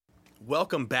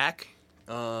welcome back.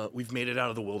 We've made it out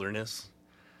of the wilderness.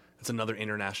 It's another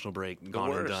international break,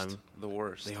 gone and done. The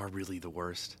worst. They are really the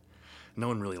worst. No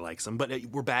one really likes them. But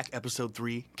we're back, episode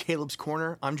 3, Caleb's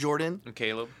Corner. I'm Jordan. I'm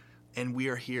Caleb. And we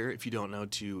are here, if you don't know,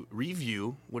 to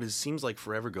review what seems like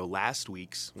forever ago, 2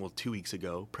 weeks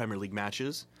ago, Premier League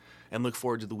matches, and look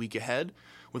forward to the week ahead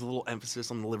with a little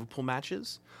emphasis on the Liverpool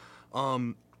matches.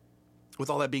 With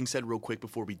all that being said, real quick,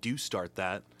 before we do start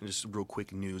that, just real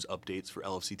quick news updates for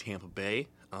LFC Tampa Bay.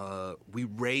 We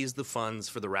raised the funds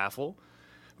for the raffle,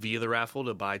 via the raffle,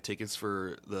 to buy tickets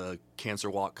for the Cancer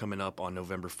Walk coming up on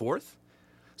November 4th.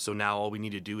 So now all we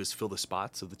need to do is fill the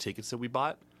spots of the tickets that we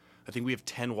bought. I think we have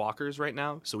 10 walkers right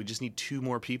now, so we just need 2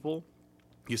 more people.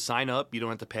 You sign up, you don't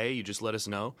have to pay, you just let us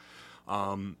know.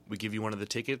 We give you one of the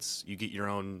tickets, you get your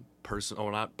own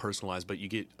not personalized, but you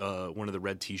get one of the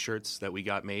red t-shirts that we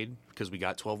got made because we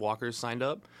got 12 walkers signed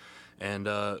up. And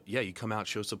you come out,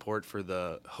 show support for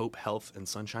the Hope Health and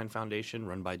Sunshine Foundation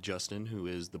run by Justin, who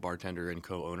is the bartender and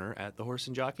co-owner at the Horse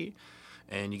and Jockey.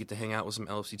 And you get to hang out with some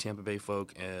LFC Tampa Bay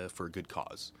folk for a good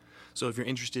cause. So if you're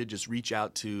interested, just reach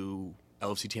out to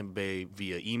LFC Tampa Bay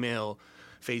via email,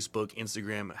 Facebook,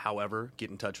 Instagram, however, get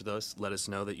in touch with us. Let us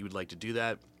know that you would like to do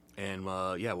that. And,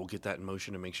 we'll get that in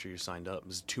motion and make sure you're signed up.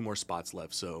 There's 2 more spots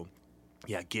left, so,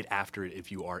 get after it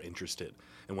if you are interested.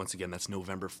 And once again, that's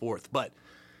November 4th. But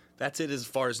that's it as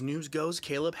far as news goes.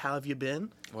 Caleb, how have you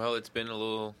been? Well, it's been a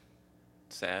little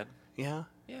sad. Yeah?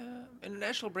 Yeah.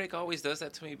 International break always does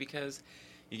that to me because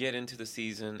you get into the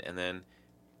season and then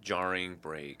jarring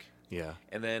break. Yeah.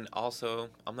 And then also,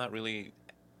 I'm not really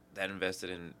that invested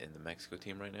in the Mexico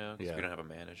team right now because we don't have a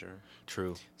manager.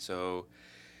 True. So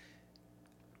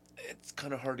it's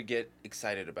kind of hard to get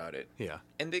excited about it. Yeah.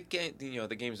 And the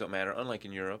games don't matter, unlike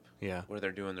in Europe. Yeah. Where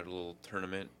they're doing their little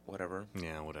tournament, whatever.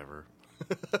 Yeah, whatever.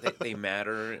 they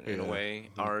matter in a way.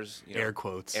 Ours, air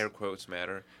quotes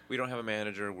matter. We don't have a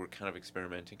manager. We're kind of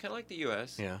experimenting, kind of like the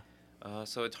U.S. Yeah.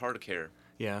 So it's hard to care.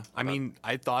 Yeah. I mean,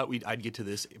 I thought I'd get to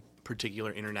this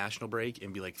particular international break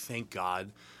and be like, thank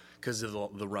God, because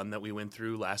of the run that we went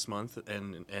through last month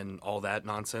and all that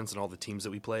nonsense and all the teams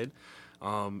that we played.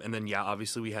 And then,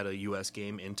 obviously we had a U.S.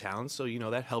 game in town, so,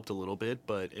 that helped a little bit.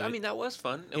 But that was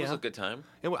fun. It was a good time.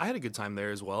 I had a good time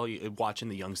there as well, watching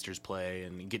the youngsters play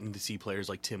and getting to see players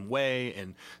like Tim Way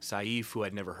and Saif, who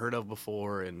I'd never heard of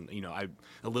before. And,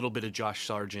 a little bit of Josh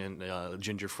Sargent,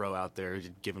 Ginger Fro out there,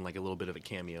 giving like a little bit of a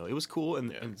cameo. It was cool.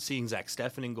 And seeing Zach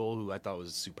Steffen in goal, who I thought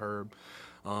was superb.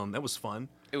 That was fun.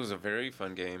 It was a very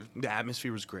fun game. The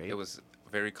atmosphere was great. It was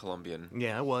very Colombian.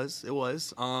 Yeah, it was.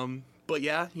 But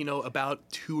about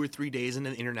 2 or 3 days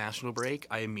into the international break,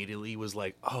 I immediately was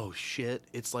like, oh shit,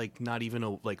 it's like not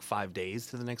even 5 days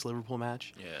to the next Liverpool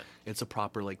match. Yeah. It's a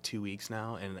proper 2 weeks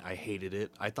now, and I hated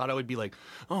it. I thought I would be like,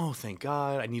 oh, thank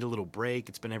God, I need a little break.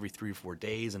 It's been every 3 or 4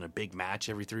 days and a big match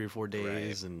every 3 or 4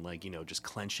 days, right. And just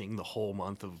clenching the whole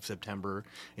month of September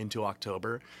into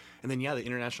October. And then the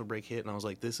international break hit, and I was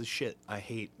like, this is shit. I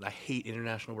hate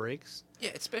international breaks.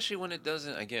 Yeah, especially when it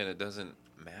doesn't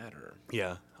matter.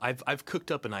 Yeah. I've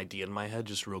cooked up an idea in my head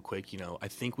just real quick. I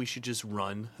think we should just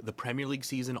run the Premier League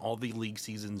season, all the league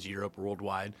seasons, Europe,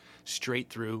 worldwide, straight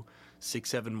through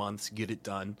 6-7 months, get it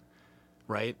done,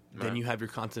 right? Then you have your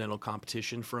continental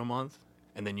competition for a month,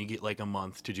 and then you get a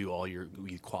month to do all your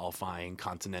qualifying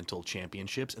continental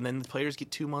championships, and then the players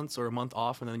get 2 months or a month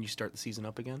off, and then you start the season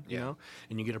up again,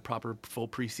 and you get a proper full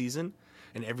preseason,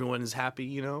 and everyone is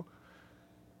happy,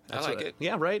 I like it.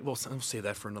 Yeah, right? Well, I'll save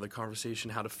that for another conversation,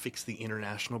 how to fix the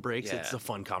international breaks. Yeah. It's a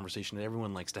fun conversation that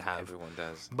everyone likes to have. Everyone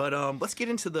does. But let's get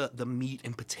into the meat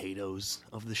and potatoes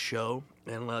of the show,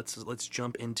 and let's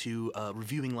jump into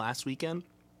reviewing last weekend.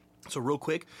 So real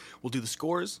quick, we'll do the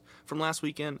scores from last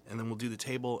weekend, and then we'll do the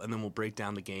table, and then we'll break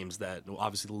down the games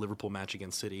obviously the Liverpool match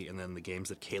against City, and then the games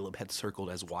that Caleb had circled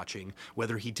as watching,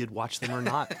 whether he did watch them or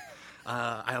not.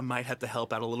 I might have to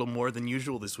help out a little more than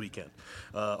usual this weekend,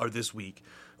 or this week.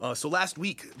 So last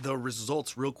week, the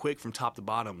results real quick from top to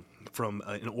bottom, from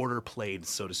an order played,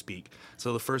 so to speak.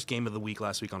 So the first game of the week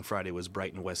last week on Friday was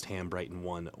Brighton-West Ham. Brighton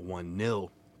won 1-0,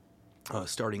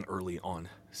 starting early on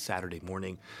Saturday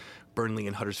morning. Burnley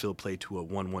and Huddersfield played to a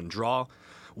 1-1 draw.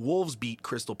 Wolves beat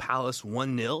Crystal Palace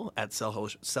 1-0 at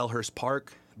Selhurst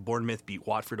Park. Bournemouth beat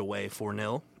Watford away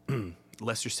 4-0.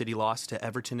 Leicester City lost to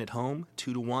Everton at home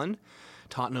 2-1.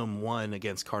 Tottenham won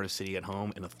against Cardiff City at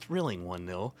home in a thrilling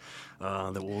 1-0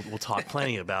 that we'll talk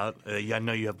plenty about. I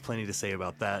know you have plenty to say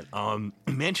about that.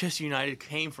 Manchester United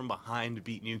came from behind to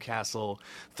beat Newcastle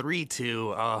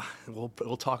 3-2.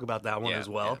 We'll talk about that one as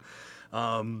well.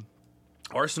 Yeah.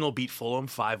 Arsenal beat Fulham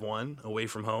 5-1 away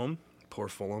from home. Poor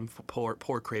Fulham. Poor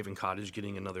Craven Cottage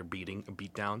getting another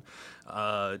beat down.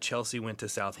 Chelsea went to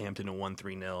Southampton and won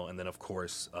 3-0. And then, of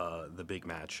course, the big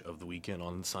match of the weekend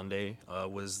on Sunday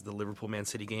was the Liverpool-Man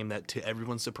City game that, to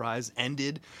everyone's surprise,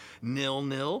 ended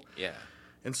 0-0. Yeah.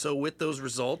 And so with those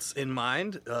results in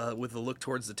mind, with a look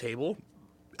towards the table,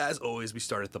 as always, we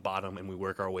start at the bottom and we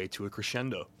work our way to a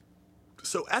crescendo.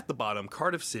 So at the bottom,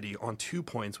 Cardiff City on 2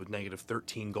 points with negative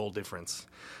 13 goal difference.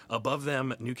 Above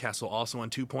them, Newcastle also on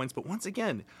 2 points, but once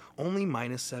again, only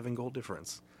minus 7 goal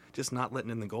difference. Just not letting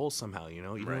in the goals somehow,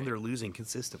 even though they're losing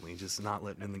consistently, just not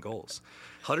letting in the goals.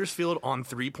 Huddersfield on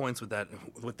 3 points with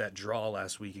that draw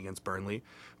last week against Burnley,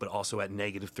 but also at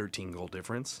negative 13 goal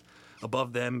difference.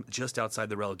 Above them, just outside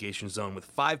the relegation zone with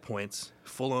 5 points,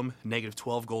 Fulham, negative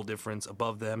 12 goal difference.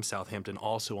 Above them, Southampton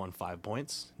also on 5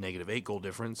 points, negative 8 goal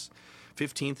difference.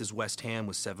 15th is West Ham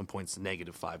with 7 points,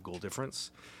 negative 5 goal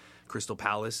difference. Crystal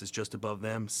Palace is just above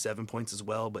them, 7 points as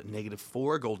well, but negative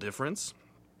 4 goal difference.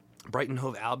 Brighton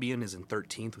Hove Albion is in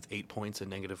 13th with 8 points and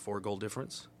negative 4 goal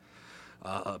difference.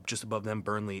 Just above them,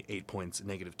 Burnley, 8 points,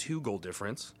 negative 2 goal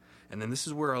difference. And then this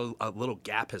is where a little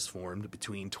gap has formed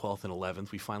between 12th and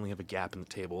 11th. We finally have a gap in the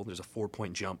table. There's a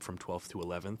 4-point jump from 12th to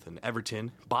 11th. And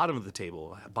Everton, bottom of the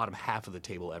table, bottom half of the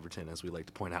table, Everton, as we like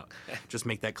to point out. Just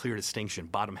make that clear distinction.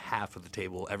 Bottom half of the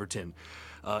table, Everton.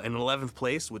 In 11th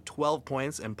place with 12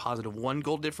 points and positive 1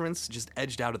 goal difference, just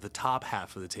edged out at the top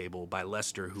half of the table by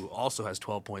Leicester, who also has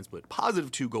 12 points but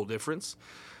positive 2 goal difference.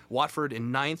 Watford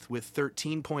in 9th with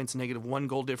 13 points, negative 1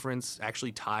 goal difference,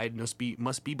 actually tied, must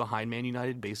be behind Man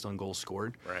United based on goals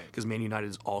scored. Right. Because Man United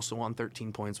is also on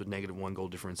 13 points with negative 1 goal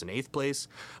difference in 8th place.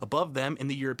 Above them in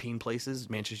the European places,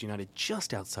 Manchester United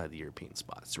just outside the European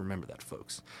spots. Remember that,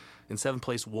 folks. In 7th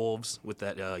place, Wolves with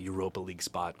that Europa League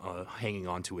spot hanging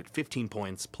on to it. 15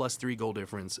 points, plus 3 goal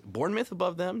difference. Bournemouth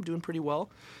above them, doing pretty well.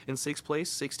 In 6th place,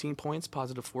 16 points,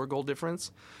 positive 4 goal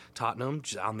difference. Tottenham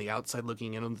just on the outside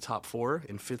looking in on the top 4.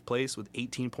 In 5th place with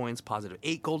 18 points, positive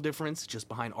 8 goal difference, just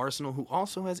behind Arsenal, who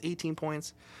also has 18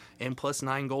 points and plus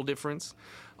 9 goal difference.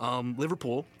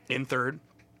 Liverpool in 3rd,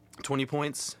 20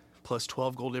 points, plus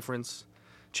 12 goal difference.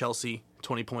 Chelsea,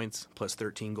 20 points, plus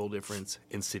 13 goal difference.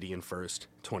 And City in 1st,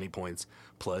 20 points,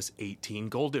 plus 18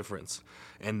 goal difference.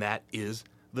 And that is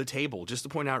the table. Just to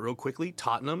point out real quickly,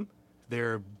 Tottenham,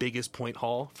 their biggest point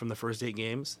haul from the first 8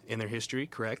 games in their history,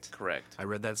 correct? Correct. I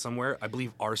read that somewhere. I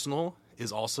believe Arsenal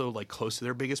is also close to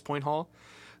their biggest point haul.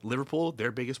 Liverpool,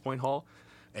 their biggest point haul.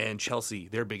 And Chelsea,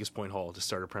 their biggest point haul to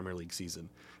start a Premier League season.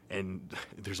 And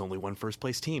there's only one first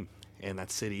place team. And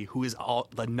that's City, who is all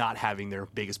not having their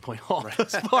biggest point haul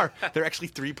thus far. They're actually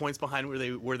 3 points behind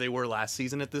where they were last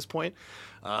season at this point,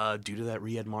 due to that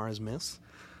Riyad Mahrez miss.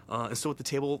 And so at the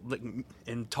table,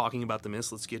 and talking about the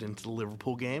miss, let's get into the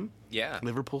Liverpool game. Yeah.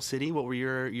 Liverpool City, what were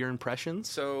your impressions?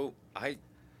 So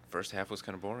first half was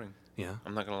kind of boring. Yeah.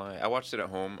 I'm not gonna lie. I watched it at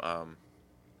home.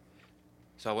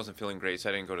 So I wasn't feeling great, so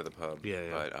I didn't go to the pub.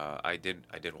 Yeah. But I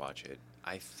did watch it.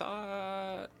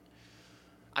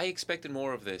 I expected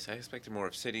more of this. I expected more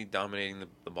of City dominating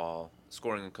the ball,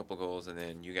 scoring a couple goals, and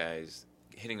then you guys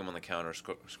hitting them on the counter,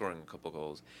 scoring a couple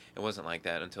goals. It wasn't like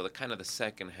that until the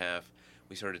second half.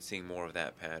 We started seeing more of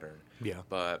that pattern. Yeah.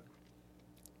 But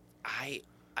I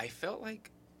feel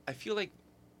like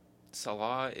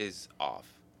Salah is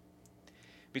off.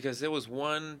 Because there was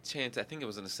one chance, I think it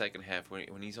was in the second half,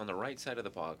 when he's on the right side of the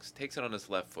box, takes it on his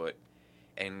left foot,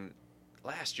 and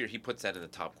last year he puts that in the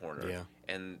top corner. Yeah.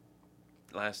 And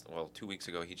 2 weeks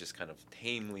ago, he just kind of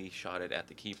tamely shot it at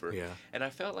the keeper. Yeah. And I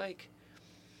felt like,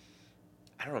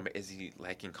 I don't know, is he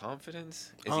lacking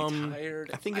confidence? Is he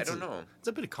tired? I don't know. It's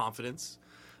a bit of confidence.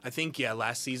 I think,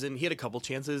 last season, he had a couple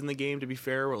chances in the game, to be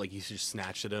fair, where he just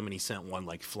snatched at him and he sent one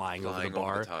flying over the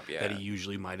bar top, that he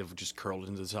usually might have just curled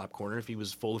into the top corner if he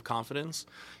was full of confidence.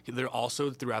 They're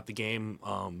also, throughout the game,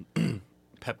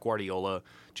 Pep Guardiola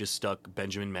just stuck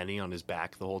Benjamin Mendy on his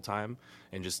back the whole time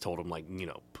and just told him,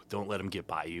 don't let him get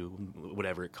by you,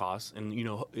 whatever it costs. And,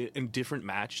 in different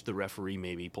match, the referee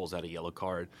maybe pulls out a yellow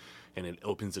card and it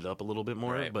opens it up a little bit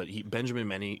more. Right. But Benjamin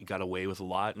Mendy got away with a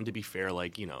lot. And to be fair,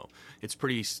 it's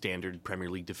pretty standard Premier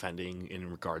League defending in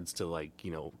regards to,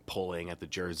 pulling at the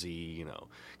jersey,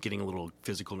 getting a little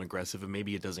physical and aggressive. And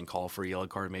maybe it doesn't call for a yellow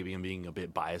card. Maybe I'm being a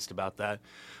bit biased about that.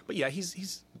 But, yeah,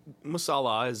 Mo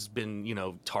Salah has been,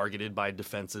 targeted by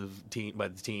by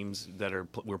the teams that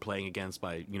we're playing against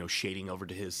by, shading over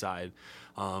to his side.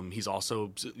 He's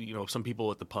also, some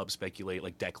people at the pub speculate,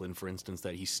 like Declan, for instance,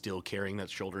 that he's still carrying that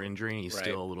shoulder injury. And he's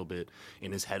still a little bit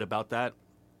in his head about that.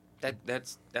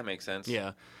 That makes sense.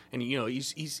 Yeah, and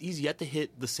he's yet to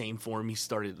hit the same form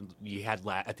he had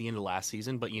at the end of last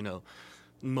season. But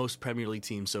most Premier League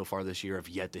teams so far this year have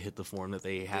yet to hit the form that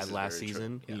they had is last very true.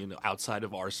 season. Yeah. You know, outside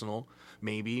of Arsenal,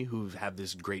 maybe, who have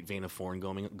this great vein of form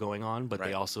going on, but they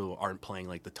Right. also aren't playing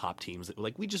like the top teams.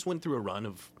 Like we just went through a run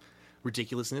of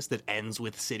ridiculousness that ends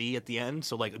with City at the end,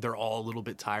 so like they're all a little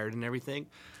bit tired and everything.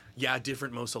 Yeah,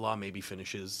 different Mo Salah maybe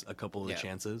finishes a couple of the Yeah.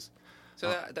 chances. So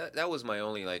that was my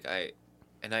only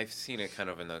and I've seen it kind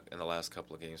of in the last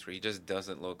couple of games where he just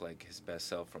doesn't look like his best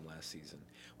self from last season,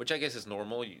 which I guess is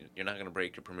normal. You're not going to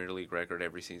break your Premier League record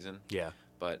every season, Yeah.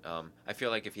 but I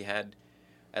feel like if he had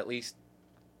at least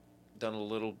done a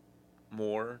little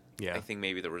more, Yeah. I think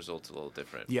maybe the result's a little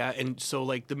different. Yeah, and so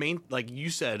like the main, like you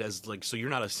said, as like, so you're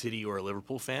not a City or a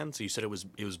Liverpool fan, so you said it was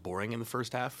boring in the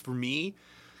first half. For me,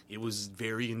 it was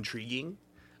very intriguing.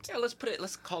 Yeah,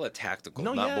 let's call it tactical,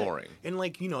 No, not yeah. boring. And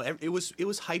like, you know, it was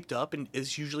hyped up, and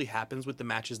as usually happens with the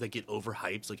matches that get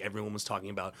overhyped. Like everyone was talking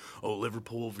about, oh,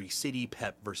 Liverpool v City,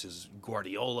 Pep versus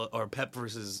Guardiola, or Pep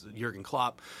versus Jurgen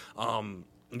Klopp.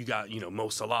 You got, you know, Mo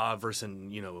Salah versus,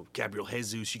 you know, Gabriel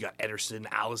Jesus. You got Ederson,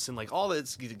 Allison. Like all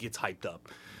that gets hyped up,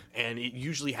 and it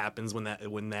usually happens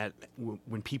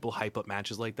when people hype up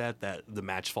matches like that the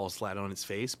match falls flat on its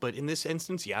face. But in this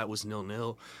instance, yeah, it was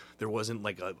 0-0. There wasn't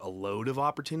like a load of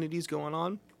opportunities going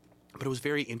on, but it was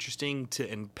very interesting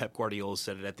and Pep Guardiola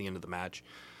said it at the end of the match,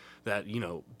 that, you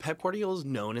know, Pep Guardiola is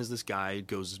known as this guy,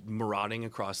 goes marauding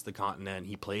across the continent.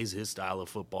 He plays his style of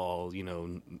football. You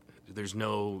know, there's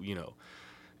no, you know,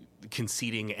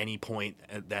 conceding any point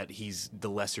that he's the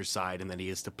lesser side and that he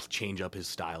has to change up his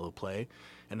style of play.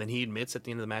 And then he admits at the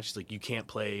end of the match, he's like, you can't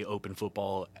play open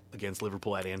football against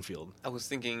Liverpool at Anfield. I was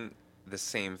thinking the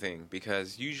same thing,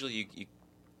 because usually you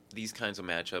these kinds of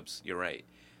matchups, you're right.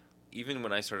 Even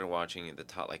when I started watching the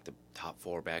top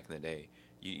four back in the day,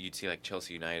 you'd see like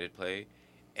Chelsea United play,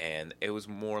 and it was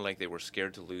more like they were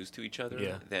scared to lose to each other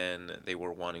Yeah. than they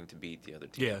were wanting to beat the other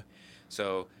team. Yeah.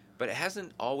 So, but it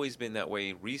hasn't always been that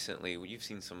way recently. We've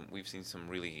seen some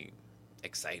really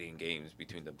exciting games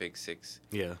between the big six.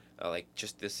 Yeah. Like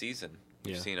just this season,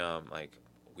 we've Yeah. seen like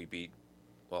we beat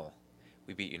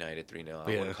United 3-0.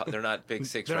 Yeah. They're not big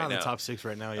six They're right not now. in the top six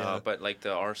right now, yeah. But like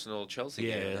the Arsenal-Chelsea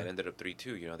Yeah. game that ended up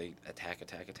 3-2, you know, they attack,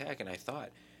 and I thought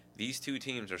these two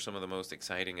teams are some of the most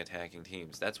exciting attacking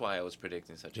teams. That's why I was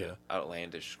predicting such Yeah. an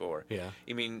outlandish score. Yeah.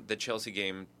 I mean, the Chelsea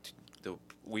game the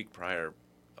week prior,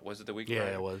 was it the week Yeah,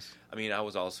 prior? it was. I mean, I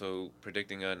was also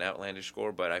predicting an outlandish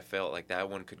score, but I felt like that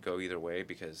one could go either way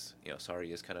because, you know,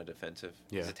 Sarri is kind of defensive.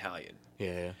 Yeah. He's Italian.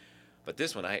 Yeah. But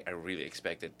this one, I really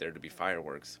expected there to be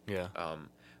fireworks. Yeah.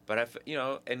 But you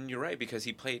know, and you're right, because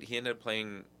he ended up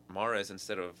playing Mahrez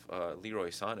instead of Leroy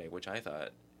Sané, which I thought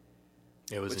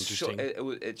It was interesting.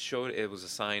 it showed it was a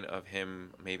sign of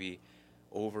him maybe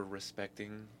over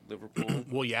respecting Liverpool.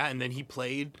 Well, yeah, and then he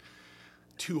played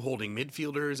two holding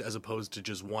midfielders as opposed to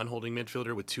just one holding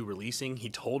midfielder with two releasing. He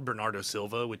told Bernardo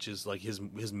Silva, which is like his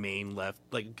main left,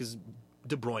 like because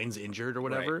De Bruyne's injured or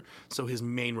whatever, Right. so his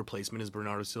main replacement is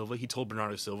Bernardo Silva. He told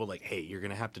Bernardo Silva, like, hey, you're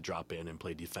going to have to drop in and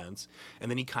play defense. And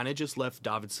then he kind of just left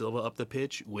David Silva up the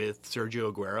pitch with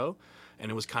Sergio Aguero.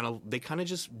 And it was they kind of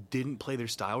just didn't play their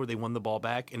style where they won the ball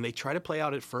back. And they tried to play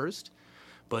out at first,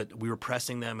 but we were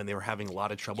pressing them and they were having a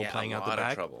lot of trouble Yeah, playing a out the lot of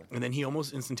back. trouble. And then he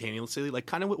almost instantaneously, like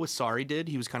kind of what Sarri did,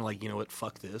 he was kind of like, you know what,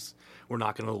 fuck this. We're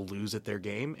not going to lose at their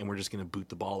game, and we're just going to boot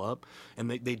the ball up. And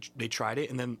they tried it,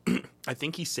 and then I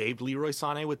think he saved Leroy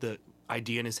Sané with the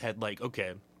idea in his head, like,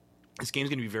 okay, this game's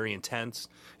going to be very intense,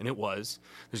 and it was.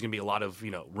 There's going to be a lot of, you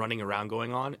know, running around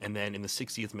going on, and then in the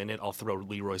 60th minute, I'll throw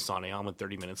Leroy Sané on with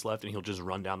 30 minutes left, and he'll just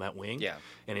run down that wing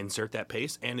and insert that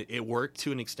pace. And it worked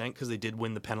to an extent because they did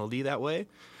win the penalty that way.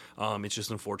 It's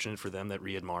just unfortunate for them that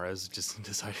Riyad Mahrez just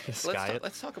decided to sky it.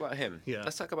 Let's talk about him. Yeah.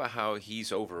 Let's talk about how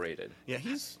he's overrated. Yeah,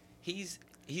 He's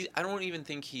I don't even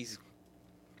think he's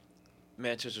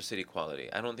Manchester City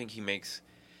quality. I don't think he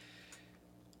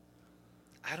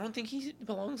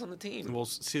belongs on the team. Well,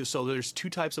 so there's two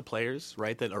types of players,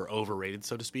 right, that are overrated,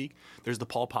 so to speak. There's the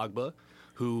Paul Pogba,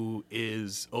 who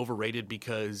is overrated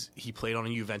because he played on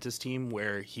a Juventus team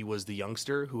where he was the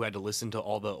youngster who had to listen to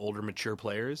all the older, mature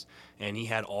players, and he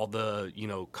had all the, you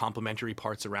know, complementary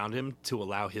parts around him to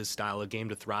allow his style of game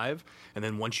to thrive. And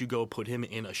then once you go put him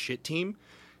in a shit team,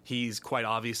 he's quite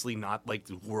obviously not like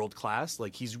world class.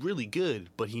 Like he's really good,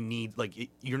 but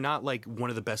you're not like one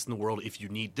of the best in the world if you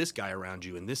need this guy around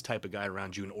you and this type of guy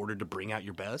around you in order to bring out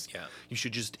your best. Yeah. You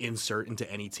should just insert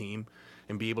into any team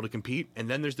and be able to compete. And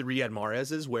then there's the Riyad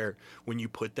Mahrez's, where when you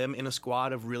put them in a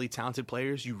squad of really talented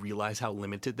players, you realize how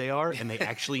limited they are, and they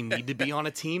actually need to be on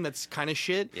a team that's kind of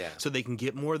shit, so they can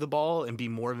get more of the ball and be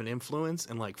more of an influence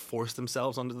and like force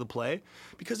themselves onto the play.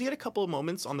 Because he had a couple of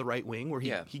moments on the right wing where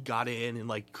he got in and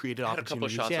like created Had a couple of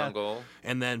opportunities. shots yeah. on goal.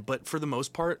 And then, but for the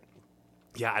most part,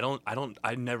 yeah, I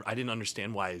didn't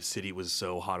understand why City was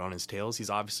so hot on his tails. He's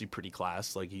obviously pretty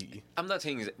class. Like I'm not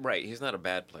saying he's not a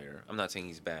bad player. I'm not saying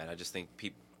he's bad. I just think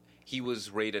he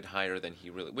was rated higher than he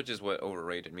really, which is what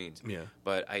overrated means. Yeah.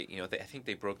 But I think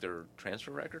they broke their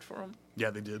transfer record for him. Yeah,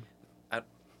 they did.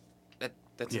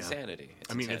 That's Yeah. insanity.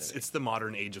 It's the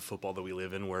modern age of football that we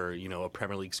live in, where a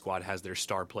Premier League squad has their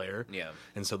star player, Yeah.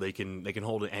 and so they can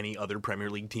hold any other Premier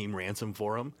League team ransom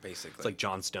for him. Basically. It's like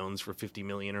John Stones for 50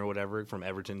 million or whatever from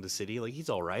Everton to City. Like he's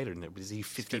all right, or is he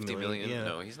 50 million? Yeah.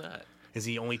 No, he's not. Is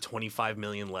he only 25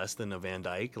 million less than a Van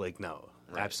Dijk? Like no,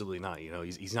 Right. absolutely not.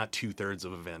 He's not 2/3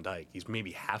 of a Van Dijk. He's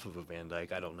maybe half of a Van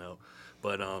Dijk. I don't know,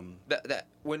 but That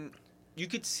when you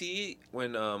could see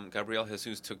when Gabriel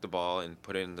Jesus took the ball and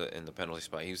put it in the penalty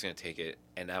spot, he was going to take it,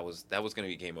 and that was going to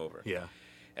be game over. yeah.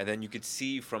 And then you could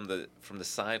see from the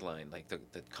sideline, like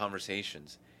the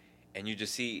conversations, and you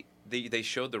just see they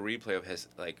showed the replay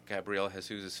of Gabriel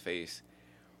Jesus' face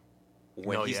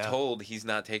when he's told he's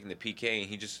not taking the PK, and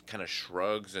he just kind of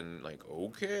shrugs and like,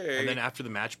 okay. And then after the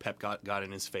match, Pep got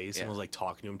in his face and was like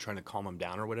talking to him, trying to calm him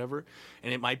down or whatever.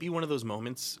 And it might be one of those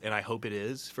moments, and I hope it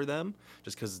is for them,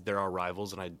 just because they're our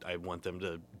rivals, and I want them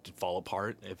to fall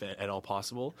apart if at all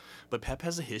possible. But Pep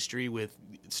has a history with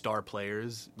star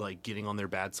players like getting on their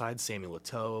bad side. Samuel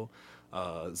Eto'o,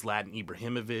 Zlatan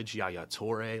Ibrahimovic, Yaya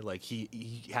Toure. Like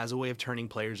he has a way of turning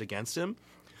players against him.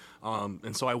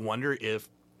 And so I wonder if.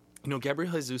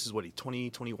 Gabriel Jesus is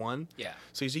 2021? Yeah.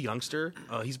 So he's a youngster.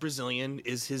 He's Brazilian.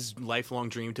 Is his lifelong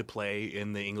dream to play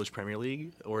in the English Premier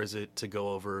League, or is it to go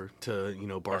over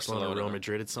to Barcelona or Real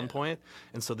Madrid at some point?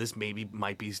 And so this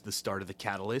might be the start of the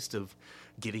catalyst of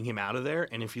getting him out of there.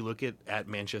 And if you look at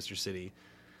Manchester City,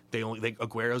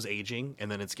 Aguero's aging,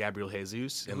 and then it's Gabriel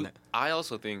Jesus. And I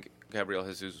also think Gabriel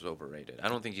Jesus is overrated. I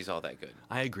don't think he's all that good.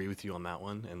 I agree with you on that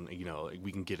one, and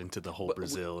we can get into the whole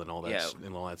Brazil and all that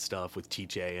and all that stuff with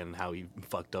TJ and how he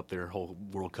fucked up their whole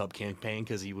World Cup campaign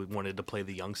because he wanted to play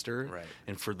the youngster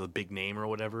and for the big name or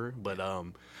whatever. But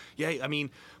I mean,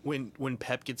 when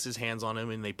Pep gets his hands on him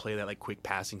and they play that like quick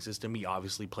passing system, he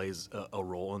obviously plays a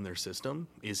role in their system.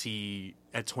 Is he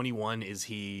at 21? Is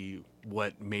he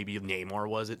what maybe Neymar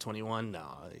was at 21? No,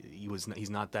 he's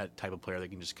not that type of player that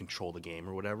can just control the game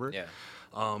or whatever. Yeah.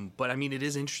 But I mean, it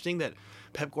is interesting that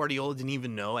Pep Guardiola didn't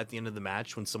even know at the end of the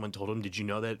match when someone told him, "Did you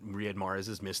know that Riyad Mahrez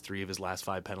has missed 3 of his last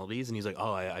 5 penalties?" And he's like,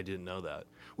 "Oh, I didn't know that,"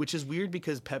 which is weird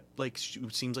because Pep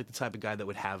seems like the type of guy that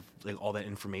would have all that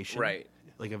information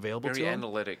available to him. Very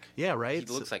analytic. Yeah, right.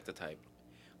 He looks like the type.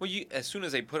 Well, as soon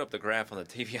as they put up the graph on the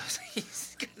TV, I was like,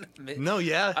 he's gonna miss. No,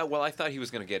 yeah. I thought he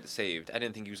was gonna get it saved. I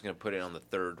didn't think he was gonna put it on the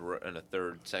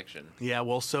third section. Yeah,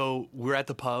 well, so we're at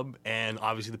the pub, and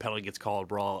obviously the penalty gets called.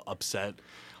 We're all upset.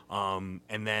 And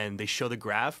then they show the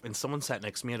graph, and someone sat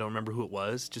next to me, I don't remember who it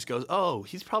was, just goes, "Oh,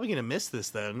 he's probably going to miss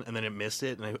this then." And then it missed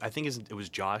it, and I think it was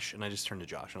Josh, and I just turned to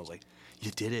Josh, and I was like,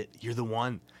 "You did it. You're the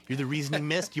one. You're the reason he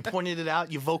missed. You pointed it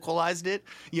out. You vocalized it.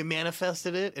 You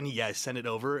manifested it." And I sent it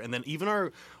over. And then even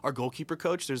our goalkeeper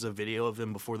coach, there's a video of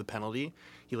him before the penalty.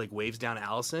 He waves down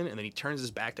Allison, and then he turns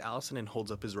his back to Allison and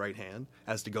holds up his right hand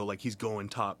as to go he's going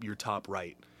your top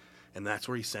right. And that's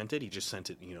where he sent it. He just sent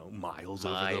it, miles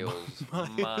over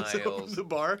the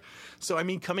bar. So, I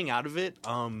mean, coming out of it,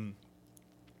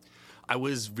 I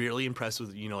was really impressed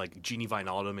with, Gini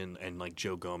Wijnaldum and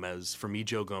Joe Gomez. For me,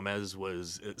 Joe Gomez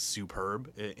was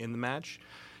superb in the match.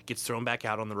 Gets thrown back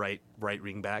out on the right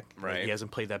wing back. Right. He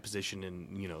hasn't played that position in,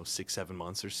 6-7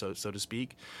 months or so to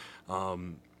speak.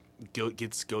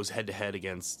 Goes head to head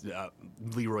against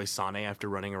Leroy Sané after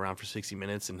running around for 60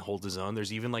 minutes and holds his own.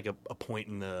 There's even a point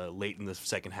late in the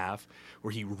second half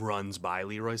where he runs by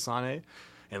Leroy Sané,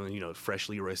 and fresh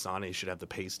Leroy Sané should have the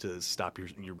pace to stop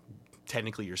your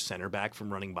technically your center back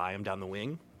from running by him down the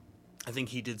wing. I think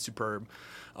he did superb.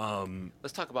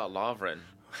 Let's talk about Lovren.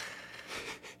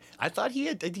 I thought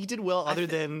he did well, other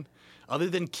than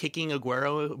kicking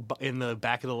Aguero in the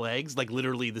back of the legs,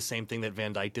 literally the same thing that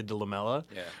Van Dijk did to Lamela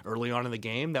early on in the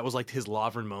game. That was his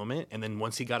Lovren moment, and then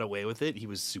once he got away with it, he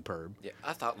was superb. Yeah,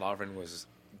 I thought Lovren was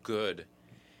good,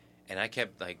 and I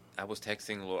kept I was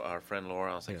texting our friend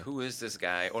Laura. I was like, "Who is this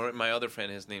guy?" Or my other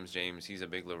friend, his name's James. He's a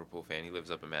big Liverpool fan. He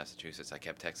lives up in Massachusetts. I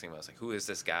kept texting him. I was like, "Who is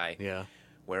this guy?" Yeah.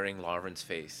 Wearing Lovren's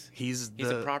face. He's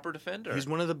a proper defender. He's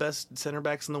one of the best center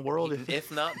backs in the world,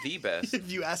 if not the best.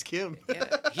 If you ask him.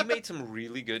 Yeah, he made some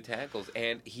really good tackles,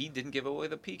 and he didn't give away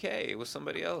the PK. It was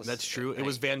somebody else. That's true. It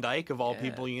was Van Dijk of all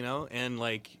people, and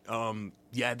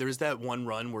there's that one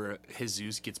run where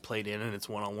Jesus gets played in, and it's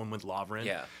 1-on-1 with Lovren.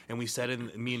 Yeah, and we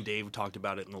said, me and Dave talked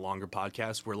about it in the longer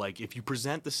podcast, where if you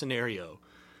present the scenario,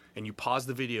 and you pause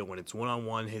the video when it's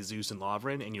one-on-one Jesus and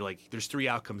Lovren, and you're like, there's three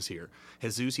outcomes here.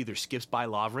 Jesus either skips by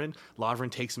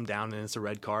Lovren takes him down and it's a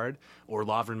red card, or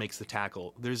Lovren makes the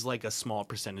tackle. There's like a small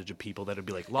percentage of people that would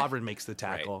be like, Lovren makes the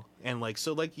tackle. Right. And like,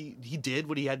 so like he did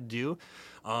what he had to do.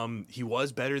 He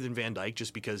was better than Van Dijk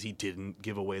just because he didn't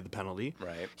give away the penalty.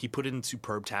 Right. He put in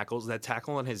superb tackles. That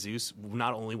tackle on Jesus,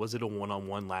 not only was it a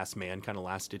one-on-one last man kind of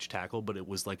last-ditch tackle, but it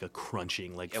was like a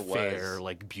crunching, like fair,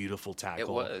 like beautiful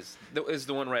tackle. It was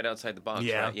the one right outside the box.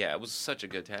 Yeah. Right? Yeah, it was such a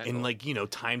good tackle. And like,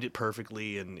 timed it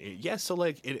perfectly. And so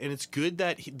like, and it's good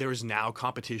that there's now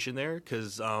competition there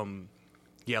because,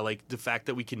 like the fact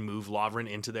that we can move Lovren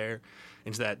into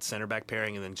that center back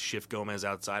pairing and then shift Gomez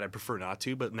outside. I prefer not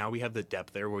to, but now we have the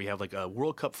depth there where we have like a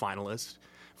World Cup finalist,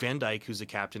 Van Dijk, who's a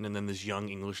captain, and then this young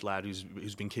English lad who's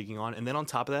been kicking on. And then on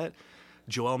top of that,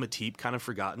 Joel Matip, kind of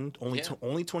forgotten,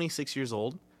 only 26 years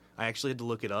old. I actually had to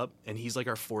look it up, and he's like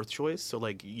our fourth choice. So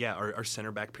like, yeah, our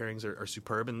center back pairings are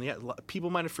superb. And yeah, people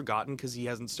might have forgotten because he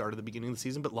hasn't started the beginning of the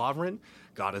season, but Lovren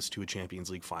got us to a Champions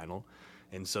League final.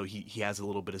 And so he has a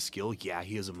little bit of skill. Yeah,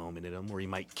 he has a moment in him where he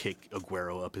might kick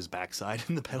Aguero up his backside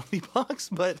in the penalty box.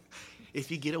 But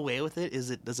if you get away with it,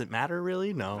 does it matter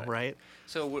really? No, right?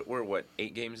 So we're what,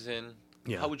 8 games in?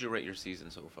 Yeah. How would you rate your season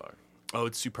so far? Oh,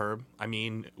 it's superb. I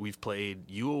mean, we've played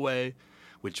you away,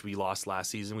 which we lost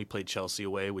last season. We played Chelsea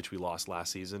away, which we lost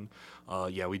last season.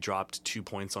 We dropped 2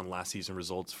 points on last season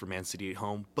results for Man City at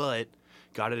home, but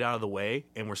got it out of the way,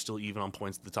 and we're still even on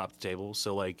points at the top of the table.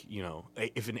 So, like,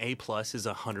 if an A+ is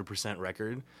a 100%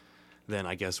 record, then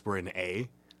I guess we're an A.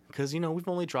 Because, we've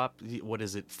only dropped,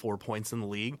 4 points in the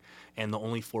league, and the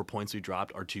only 4 points we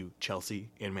dropped are to Chelsea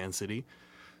and Man City.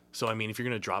 So, I mean, if you're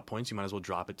going to drop points, you might as well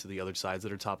drop it to the other sides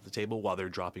that are top of the table while they're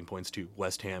dropping points to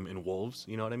West Ham and Wolves.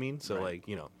 You know what I mean? So, right.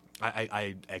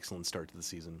 I excellent start to the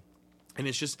season. And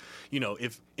it's just,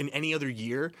 if in any other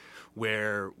year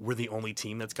where we're the only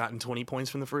team that's gotten 20 points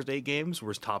from the first 8 games,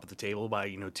 we're top of the table by,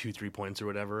 2-3 points or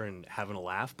whatever and having a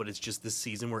laugh. But it's just this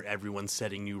season where everyone's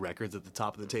setting new records at the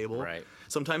top of the table. Right.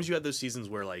 Sometimes you have those seasons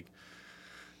where, like,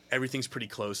 everything's pretty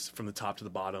close from the top to the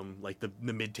bottom. Like, the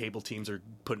mid-table teams are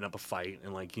putting up a fight.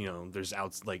 And, like, there's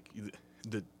outs, like,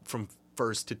 from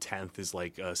first to 10th is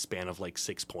like a span of like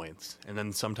 6 points. And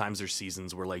then sometimes there's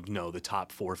seasons where like, no, the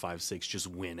top 4, 5, 6 just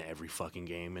win every fucking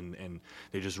game and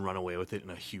they just run away with it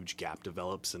and a huge gap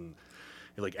develops and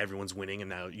like everyone's winning and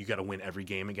now you got to win every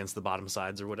game against the bottom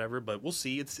sides or whatever. But we'll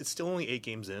see. It's still only 8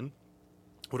 games in.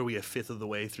 What are we, a fifth of the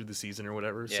way through the season or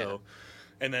whatever? Yeah. So,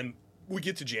 and then we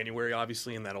get to January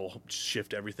obviously and that'll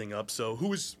shift everything up. So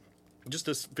who is, just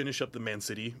to finish up the Man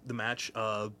City, the match,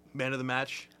 man of the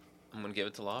match, I'm going to give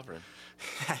it to Lovren.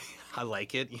 I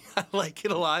like it. I like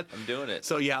it a lot. I'm doing it.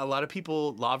 So, yeah, a lot of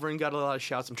people, Lovren got a lot of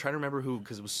shouts. I'm trying to remember who,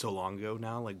 because it was so long ago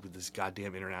now, like with this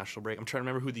goddamn international break. I'm trying to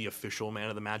remember who the official man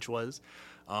of the match was.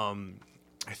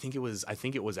 I think it was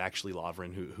actually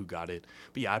Lovren who got it.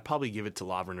 But, yeah, I'd probably give it to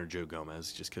Lovren or Joe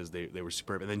Gomez just because they were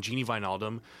superb. And then Gini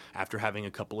Wijnaldum, after having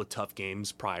a couple of tough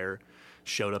games prior,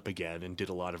 showed up again and did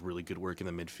a lot of really good work in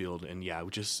the midfield. And, yeah,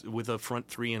 just with a front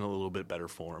three in a little bit better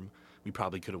form, we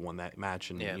probably could have won that match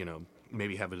and,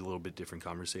 maybe have a little bit different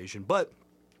conversation. But,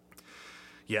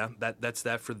 yeah, that's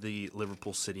that for the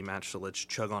Liverpool City match. So let's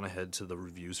chug on ahead to the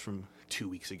reviews from 2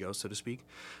 weeks ago, so to speak.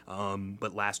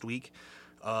 But last week,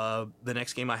 the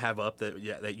next game I have up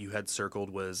that you had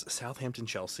circled was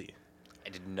Southampton-Chelsea. I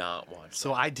did not watch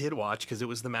So I did watch because it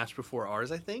was the match before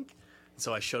ours, I think.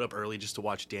 So I showed up early just to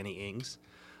watch Danny Ings.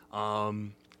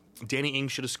 Danny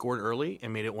Ings should have scored early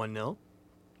and made it 1-0.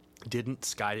 Didn't,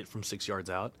 skied it from 6 yards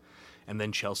out. And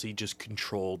then Chelsea just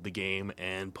controlled the game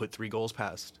and put 3 goals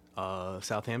past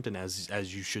Southampton, as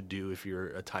you should do if you're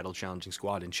a title-challenging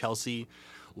squad. And Chelsea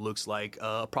looks like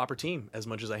a proper team, as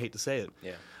much as I hate to say it.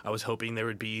 Yeah. I was hoping there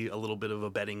would be a little bit of a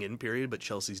betting-in period, but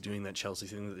Chelsea's doing that Chelsea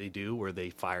thing that they do where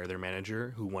they fire their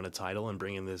manager who won a title and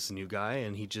bring in this new guy,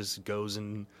 and he just goes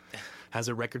and has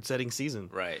a record-setting season.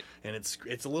 Right. And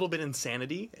it's a little bit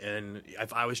insanity, and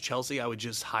if I was Chelsea, I would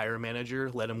just hire a manager,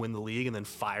 let him win the league, and then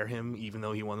fire him even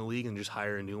though he won the league, and just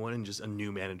hire a new one and just a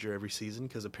new manager every season,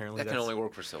 because apparently that can only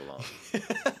work for so long.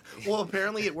 Well,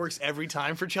 apparently it works every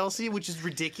time for Chelsea, which is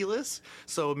ridiculous.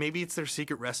 So maybe it's their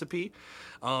secret recipe.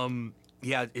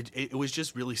 Yeah, it was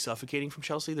just really suffocating from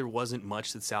Chelsea. There wasn't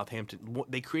much that Southampton...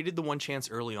 They created the one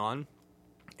chance early on,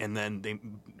 and then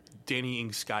Danny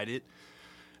Ings skied it,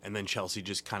 and then Chelsea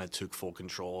just kind of took full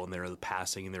control, and they're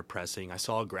passing and they're pressing. I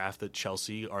saw a graph that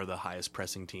Chelsea are the highest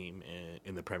pressing team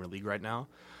in the Premier League right now,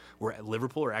 where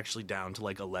Liverpool are actually down to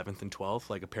like 11th and 12th.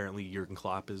 Like apparently Jurgen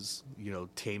Klopp is,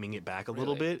 taming it back a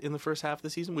little Really? bit in the first half of the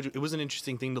season, which it was an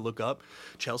interesting thing to look up.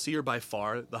 Chelsea are by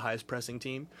far the highest pressing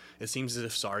team. It seems as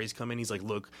if Sarri's come in. He's like,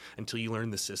 look, until you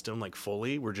learn the system like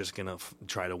fully, we're just going to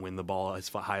try to win the ball as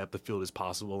high up the field as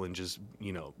possible and just,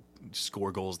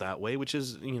 score goals that way, which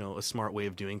is, a smart way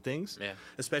of doing things. Yeah.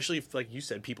 Especially if, like you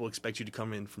said, people expect you to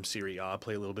come in from Serie A,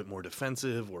 play a little bit more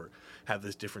defensive or have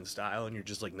this different style, and you're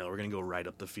just like, no, we're going to go right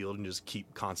up the field and just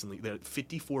keep constantly.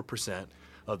 54%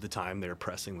 of the time they're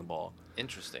pressing the ball.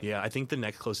 Interesting. Yeah, I think the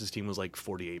next closest team was like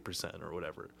 48% or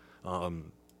whatever.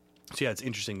 So yeah, it's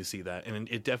interesting to see that, and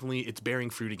it's bearing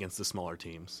fruit against the smaller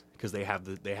teams because they have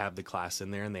the class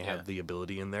in there and they have the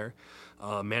ability in there.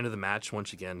 Man of the match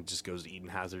once again just goes to Eden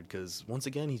Hazard because once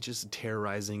again he's just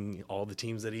terrorizing all the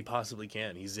teams that he possibly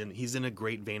can. He's in a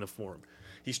great vein of form.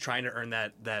 He's trying to earn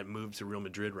that move to Real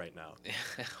Madrid right now.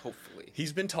 Hopefully.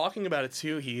 He's been talking about it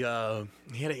too. He had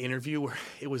an interview where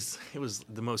it was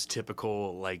the most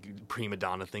typical like prima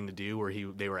donna thing to do, where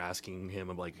they were asking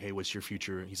him like, "Hey, what's your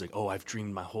future?" He's like, "Oh, I've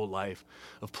dreamed my whole life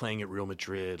of playing at Real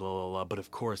Madrid, la la la. But of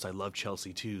course, I love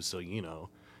Chelsea too. So I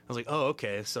was like, oh,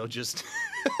 okay. So just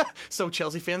so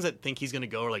Chelsea fans that think he's gonna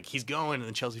go are like, he's going, and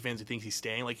then Chelsea fans who think he's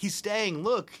staying, like, he's staying.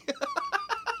 Look."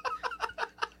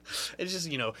 It's just,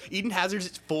 Eden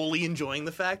Hazard's fully enjoying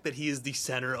the fact that he is the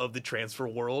center of the transfer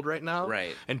world right now.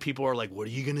 Right. And people are like, what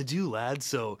are you going to do, lad?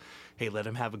 So, hey, let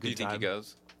him have a good time. Do you think he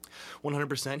goes?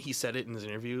 100%. He said it in his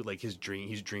interview, like he's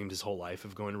dreamed his whole life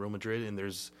of going to Real Madrid, and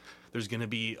there's going to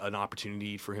be an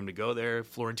opportunity for him to go there.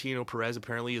 Florentino Perez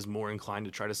apparently is more inclined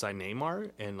to try to sign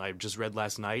Neymar, and I just read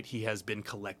last night he has been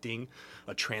collecting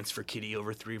a transfer kitty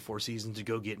over 3 or 4 seasons to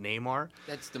go get Neymar.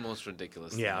 That's the most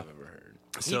ridiculous thing I've ever heard.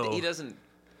 So, he doesn't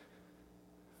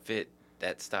fit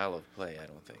that style of play, I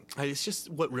don't think. It's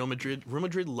just what Real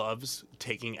Madrid loves,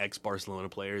 taking ex-Barcelona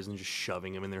players and just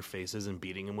shoving them in their faces and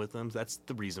beating them with them. That's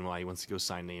the reason why he wants to go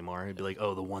sign Neymar. He'd be like,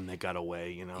 oh, the one that got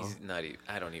away, He's not.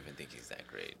 I don't even think he's that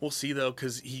great. We'll see, though,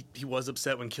 because he was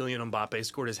upset when Kylian Mbappe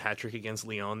scored his hat-trick against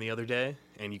Lyon the other day,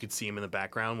 and you could see him in the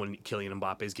background when Kylian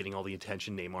Mbappe is getting all the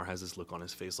attention. Neymar has this look on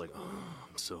his face like, oh,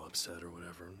 I'm so upset or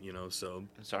whatever, so...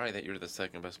 I'm sorry that you're the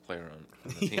second best player on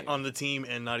the team. On the team,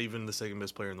 and not even the second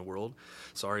best player in the world.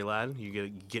 Sorry, lad. You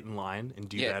get in line and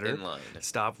do better. In line.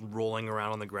 Stop rolling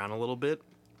around on the ground a little bit.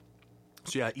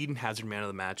 So yeah, Eden Hazard, man of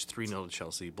the match, 3-0 to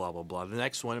Chelsea, blah, blah, blah. The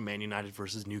next one, Man United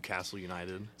versus Newcastle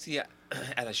United. See,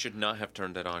 and I should not have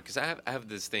turned it on, because I have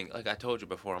this thing, like I told you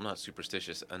before, I'm not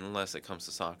superstitious unless it comes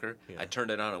to soccer. Yeah. I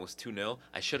turned it on, it was 2-0.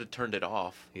 I should have turned it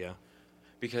off. Yeah.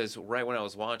 Because right when I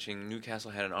was watching,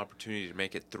 Newcastle had an opportunity to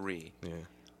make it 3. Yeah.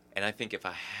 And I think if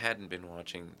I hadn't been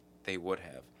watching, they would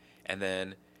have. And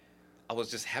then I was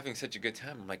just having such a good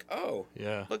time. I'm like, oh,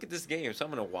 yeah, look at this game. So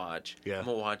I'm going to watch. Yeah. I'm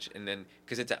going to watch. And then,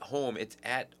 because it's at home, it's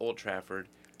at Old Trafford.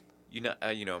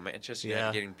 Manchester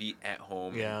United getting beat at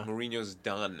home. Yeah. Mourinho's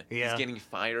done. Yeah. He's getting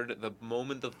fired. The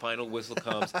moment the final whistle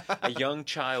comes, a young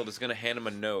child is going to hand him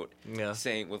a note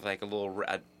saying, with like a little,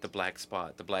 the black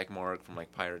spot, the black mark from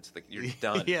like Pirates, like, you're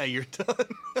done. Yeah, you're done.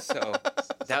 So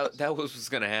that was what's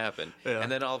going to happen. Yeah.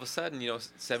 And then all of a sudden,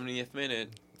 70th minute,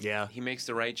 yeah, he makes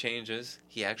the right changes.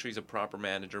 He actually is a proper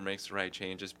manager, makes the right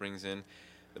changes, brings in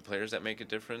the players that make a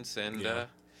difference, and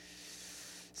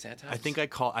I think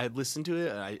I listened to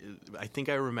it. I think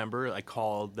I remember I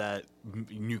called that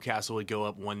Newcastle would go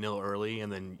up 1-0 early,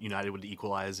 and then United would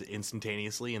equalize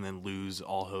instantaneously, and then lose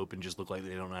all hope and just look like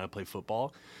they don't know how to play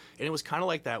football. And it was kind of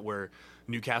like that, where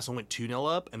Newcastle went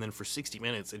 2-0 up, and then for 60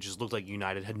 minutes it just looked like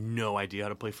United had no idea how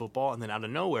to play football, and then out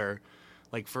of nowhere,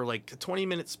 like for like a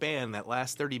 20-minute span, that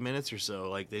last 30 minutes or so,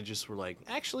 like they just were like,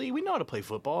 actually, we know how to play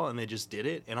football, and they just did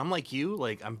it. And I'm like you,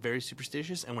 like I'm very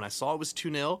superstitious, and when I saw it was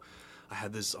 2-0, I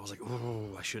was like,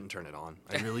 oh, I shouldn't turn it on.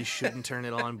 I really shouldn't turn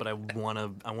it on, but I want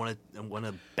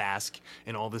to bask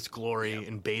in all this glory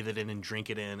and bathe it in and drink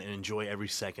it in and enjoy every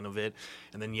second of it.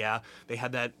 And then, they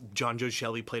had that John Joe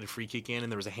Shelley played a free kick in, and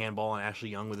there was a handball on Ashley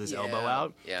Young with his elbow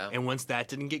out. Yeah. And once that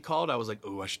didn't get called, I was like,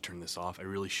 oh, I should turn this off. I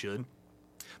really should.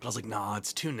 But I was like, nah,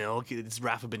 it's 2-0. It's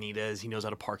Rafa Benitez. He knows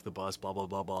how to park the bus, blah, blah,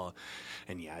 blah, blah.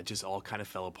 And it just all kind of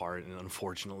fell apart. And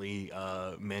unfortunately,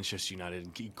 Manchester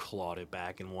United clawed it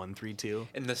back and won 3-2.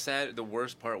 And the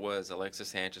worst part was Alexis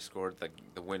Sanchez scored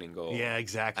the winning goal. Yeah,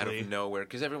 exactly. Out of nowhere.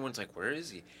 Because everyone's like, where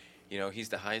is he? He's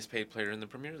the highest paid player in the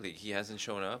Premier League. He hasn't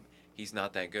shown up. He's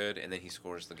not that good, and then he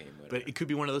scores the game winner. But it could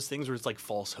be one of those things where it's like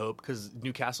false hope, because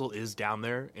Newcastle is down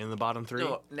there in the bottom 3.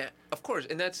 No, of course,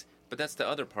 but that's the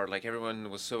other part. Like, everyone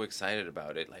was so excited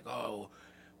about it. Like, oh,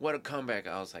 what a comeback.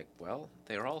 I was like, well,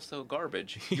 they are also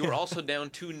garbage. You were also down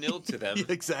 2-0 to them Yeah,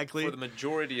 exactly. for the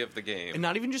majority of the game. And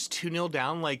not even just 2-0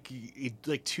 down, like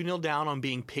 2-0 down on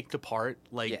being picked apart,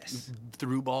 like Yes.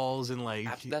 through balls and like.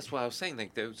 That's what I was saying.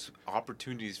 Like, there's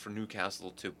opportunities for Newcastle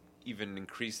to even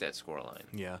increase that scoreline.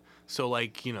 Yeah. So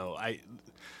like,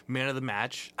 man of the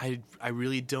match, I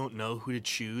really don't know who to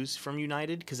choose from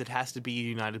United because it has to be a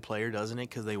United player, doesn't it?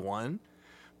 Because they won.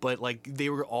 But like they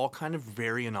were all kind of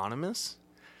very anonymous.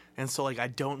 And so, like, I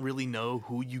don't really know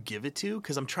who you give it to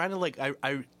because I'm trying to, like,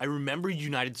 I remember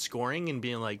United scoring and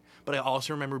being like, but I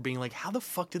also remember being like, how the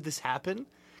fuck did this happen?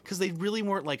 Because they really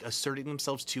weren't, like, asserting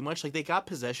themselves too much. Like, they got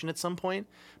possession at some point,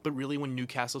 but really when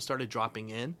Newcastle started dropping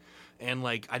in, and,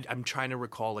 like, I'm trying to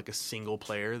recall, like, a single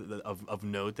player of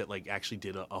note that, like, actually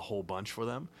did a whole bunch for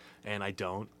them, and I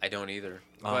don't. I don't either.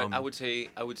 But I would say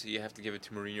you have to give it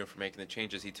to Mourinho for making the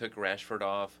changes. He took Rashford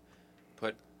off,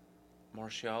 put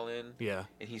Martial in, Yeah.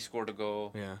 and he scored a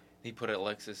goal. Yeah. He put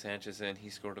Alexis Sanchez in, he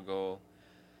scored a goal.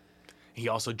 He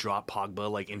also dropped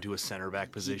Pogba, like, into a center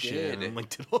back position did. and, like,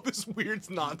 did all this weird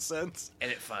nonsense.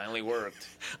 And it finally worked.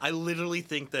 I literally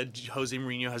think that Jose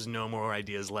Mourinho has no more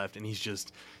ideas left, and he's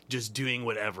just doing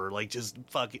whatever. Like, just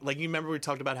fuck. Like, you remember we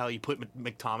talked about how he put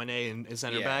McTominay in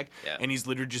center back, and he's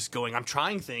literally just going, I'm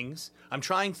trying things,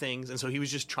 and so he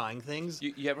was just trying things.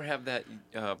 You ever have that,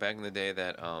 back in the day,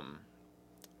 that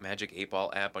Magic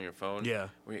 8-Ball app on your phone? Yeah.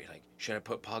 Where you're like, should I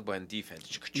put Pogba in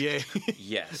defense? Yeah.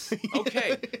 Yes.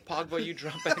 Okay, Pogba, you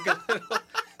drop back a little.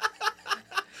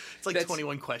 It's like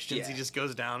 21 questions. Yeah. He just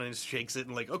goes down and shakes it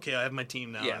and like, okay, I have my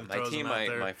team now. Yeah, and my throws team, them out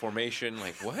there. my formation.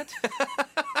 Like, what?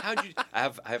 How'd you? I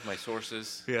have my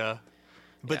sources. Yeah.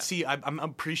 But Yeah. see, I'm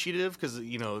appreciative because,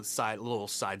 little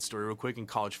side story real quick in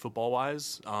college football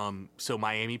wise. So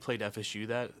Miami played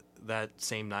FSU that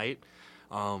same night.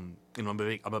 And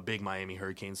I'm a big Miami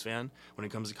Hurricanes fan when it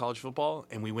comes to college football.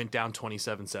 And we went down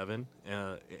 27-7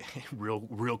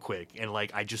 real quick. And,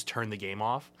 like, I just turned the game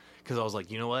off because I was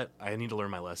like, you know what? I need to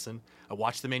learn my lesson. I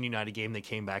watched the Man United game. They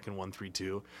came back and won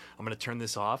 3-2. I'm going to turn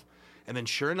this off. And then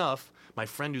sure enough, my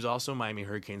friend who's also a Miami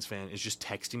Hurricanes fan is just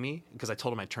texting me because I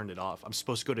told him I turned it off. I'm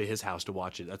supposed to go to his house to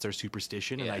watch it. That's our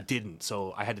superstition, and Yeah. I didn't.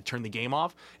 So I had to turn the game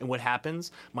off. And what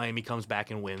happens? Miami comes back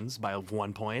and wins by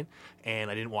 1 point, and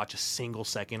I didn't watch a single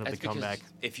second of That's the comeback.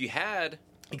 because if you had.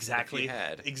 Exactly. If you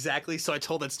had. Exactly. So I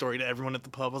told that story to everyone at the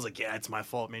pub. I was like, yeah, it's my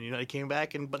fault, Man United came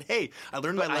back. But hey, I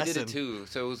learned my lesson. I did it too.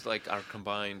 So it was like our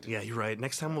combined. Yeah, you're right.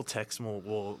 Next time we'll text and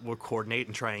we'll coordinate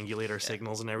and triangulate our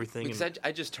signals and everything. Because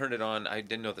I just turned it on. I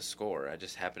didn't know the score. I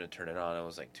just happened to turn it on. I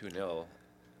was like 2-0.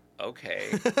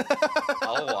 Okay.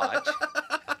 I'll watch.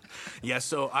 Yeah,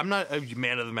 so I'm not a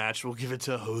man of the match. We'll give it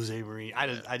to Jose Mourinho.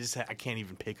 I can't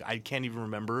even pick. I can't even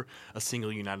remember a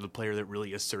single United player that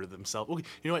really asserted themselves. Well,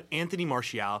 you know what? Anthony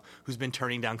Martial, who's been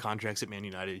turning down contracts at Man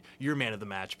United, you're man of the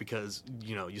match because,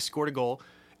 you scored a goal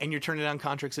and you're turning down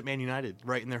contracts at Man United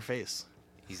right in their face.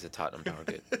 He's a Tottenham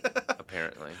target,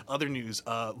 apparently. Other news,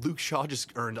 Luke Shaw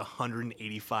just earned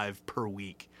 $185 per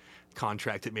week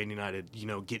contract at Man United.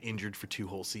 Get injured for 2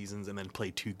 whole seasons and then play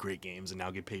 2 great games and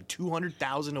now get paid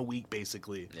 $200,000 a week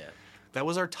basically. Yeah. That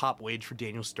was our top wage for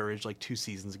Daniel Sturridge like 2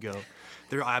 seasons ago.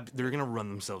 They're gonna run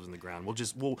themselves in the ground.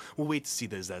 We'll wait to see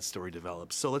as that story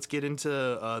develops. So let's get into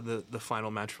the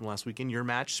final match from last weekend. Your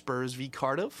match, Spurs v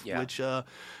Cardiff, which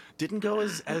didn't go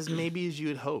as maybe as you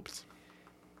had hoped.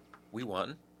 We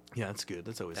won. Yeah, that's good.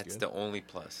 That's always good. That's the only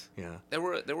plus. Yeah. There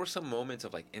were some moments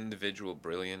of like individual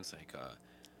brilliance, like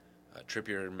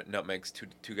Trippier nutmegs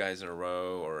two guys in a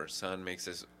row, or Son makes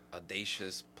this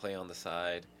audacious play on the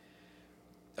side.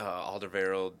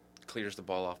 Alderweireld clears the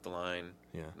ball off the line.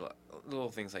 Yeah. Little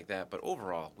things like that. But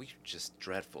overall, we were just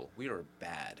dreadful. We were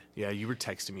bad. Yeah, you were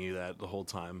texting me that the whole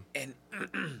time. And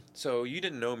so you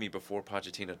didn't know me before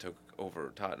Pochettino took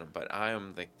over Tottenham, but I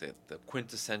am like the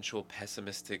quintessential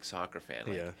pessimistic soccer fan.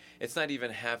 Like, Yeah. It's not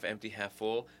even half empty, half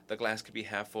full. The glass could be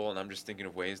half full, and I'm just thinking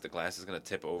of ways the glass is going to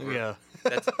tip over. Yeah.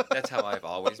 That's how I've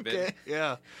always been. Okay,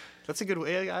 yeah. That's a good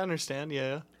way. I understand,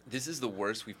 yeah. This is the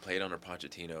worst we've played under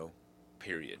Pochettino,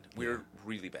 period. We're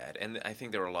really bad. And I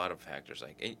think there were a lot of factors,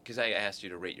 like, because I asked you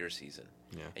to rate your season.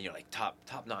 Yeah. And you're like, top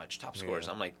notch, top scores.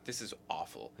 Yeah. I'm like, this is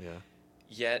awful. Yeah.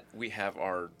 Yet we have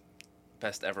our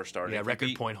best ever starting. Yeah,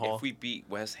 record point haul. If we beat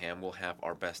West Ham, we'll have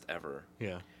our best ever.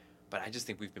 Yeah. But I just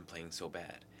think we've been playing so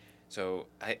bad. So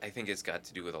I think it's got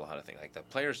to do with a lot of things. Like, the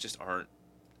players just aren't.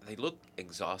 They look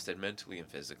exhausted mentally and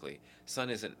physically.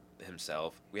 Son isn't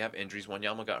himself. We have injuries.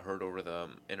 Wanyama got hurt over the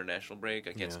international break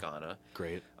against Ghana.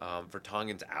 Great.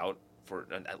 Vertonghen's out for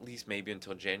at least maybe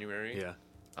until January. Yeah.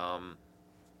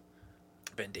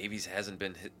 Ben Davies hasn't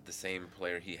been the same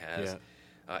player he has.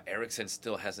 Yeah. Eriksson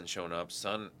still hasn't shown up.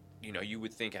 Son you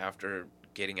would think after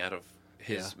getting out of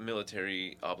his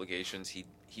military obligations,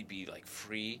 he'd be like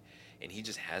free, and he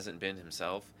just hasn't been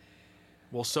himself.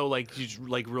 Well, so like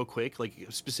real quick, like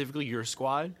specifically your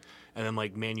squad, and then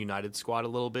like Man United squad a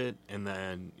little bit, and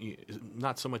then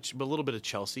not so much, but a little bit of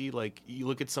Chelsea. Like you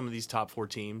look at some of these top 4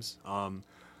 teams,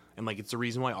 and like it's the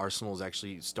reason why Arsenal has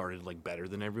actually started like better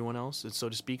than everyone else, so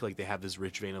to speak. Like they have this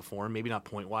rich vein of form, maybe not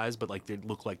point wise, but like they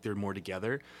look like they're more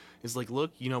together. Is like,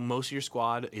 look, most of your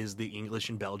squad is the English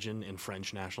and Belgian and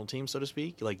French national team, so to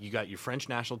speak. Like you got your French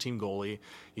national team goalie,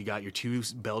 you got your 2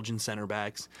 Belgian center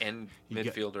backs, and you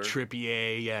midfielder got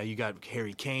Trippier, yeah, you got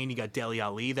Harry Kane, you got Dele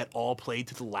Alli, that all played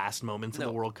to the last moments of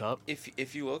the World Cup.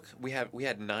 If you look, we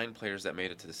had 9 players that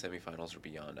made it to the semifinals or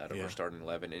beyond out of our starting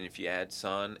 11, and if you add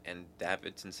Son and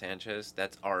Davinson Sanchez,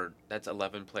 that's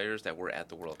 11 players that were at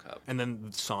the World Cup. And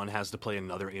then Son has to play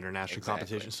another international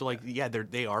competition. So like,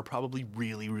 they are probably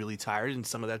really, really tired, and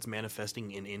some of that's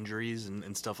manifesting in injuries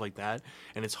and stuff like that.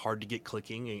 And it's hard to get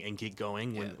clicking and get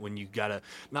going when you gotta,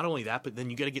 not only that, but then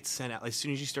you gotta get sent out. As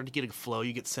soon as you start to get a flow,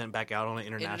 you get sent back out on an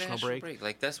international break.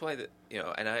 Like that's why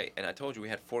and I told you we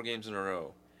had 4 games in a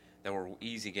row that were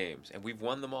easy games, and we've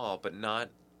won them all, but not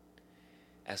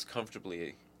as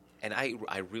comfortably. And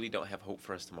I really don't have hope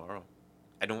for us tomorrow.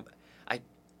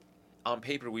 On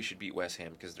paper we should beat West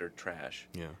Ham because they're trash.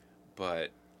 Yeah. But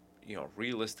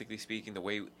realistically speaking, the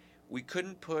way we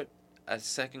couldn't put a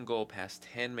second goal past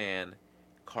 10-man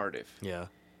Cardiff. Yeah.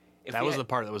 That was the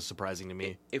part that was surprising to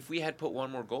me. If we had put one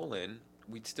more goal in,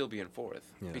 we'd still be in 4th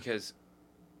because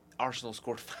Arsenal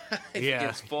scored 5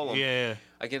 against Fulham. Yeah.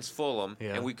 Against Fulham,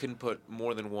 and we couldn't put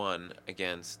more than 1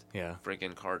 against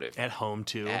friggin' Cardiff. At home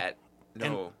too.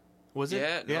 Was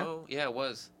it? Yeah, it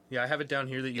was. Yeah, I have it down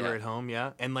here that you were at home,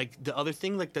 And, like, the other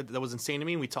thing like that was insane to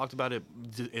me, and we talked about it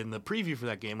in the preview for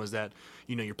that game, was that,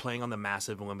 you're playing on the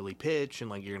massive Wembley pitch, and,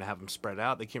 like, you're going to have them spread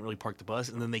out. They can't really park the bus,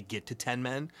 and then they get to 10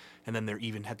 men, and then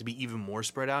have to be even more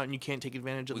spread out, and you can't take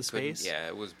advantage of the space. Yeah,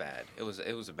 it was bad. It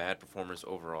was a bad performance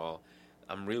overall.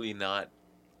 I'm really not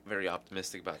very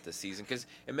optimistic about this season, because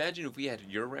imagine if we had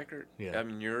your record,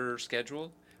 your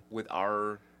schedule, with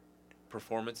our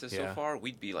performances so far,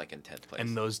 we'd be like in 10th place.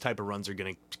 And those type of runs are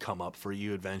going to come up for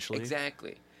you eventually.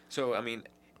 Exactly. So, I mean,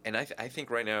 and I think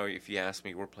right now, if you ask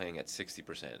me, we're playing at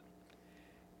 60%.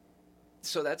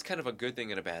 So that's kind of a good thing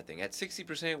and a bad thing. At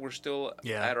 60%, we're still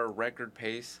at our record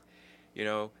pace.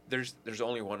 There's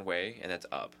only one way, and that's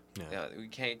up. Yeah. We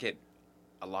can't get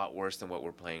a lot worse than what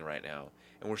we're playing right now,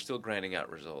 and we're still grinding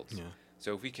out results. Yeah.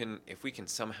 So if we can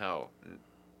somehow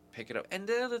pick it up. And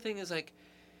the other thing is, like,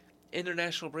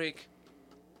 international break,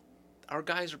 our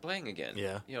guys are playing again.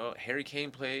 Yeah. Harry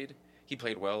Kane played. He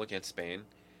played well against Spain.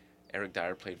 Eric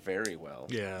Dyer played very well.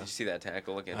 Yeah. Did you see that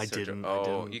tackle against Sergio? Didn't.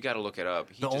 Oh, you got to look it up.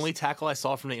 Only tackle I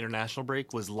saw from the international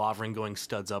break was Lovren going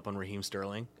studs up on Raheem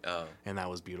Sterling. Oh. And that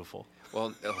was beautiful.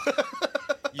 Well,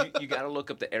 you got to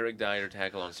look up the Eric Dyer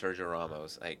tackle on Sergio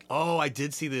Ramos. Like, I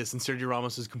did see this, and Sergio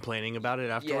Ramos was complaining about it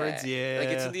afterwards. Yeah. Like,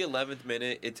 it's in the 11th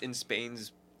minute. It's in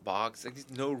Spain's box. Like,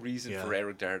 there's no reason for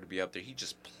Eric Dyer to be up there. He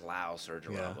just plows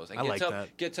Sergio Ramos. I like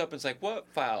that. Gets up and it's like, what?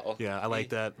 Foul. Yeah, I like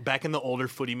that. Back in the older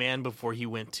footy man, before he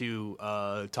went to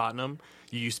Tottenham,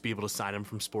 you used to be able to sign him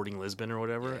from Sporting Lisbon or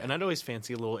whatever. And I'd always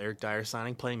fancy a little Eric Dyer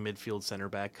signing, playing midfield center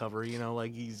back cover,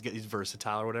 like he's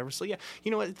versatile or whatever. So yeah,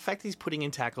 what? The fact that he's putting in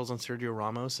tackles on Sergio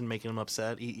Ramos and making him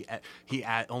upset, he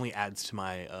only adds to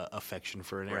my affection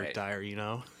for an Eric Dyer,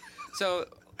 So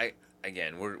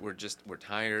we're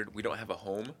tired. We don't have a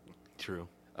home. True.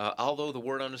 Although the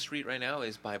word on the street right now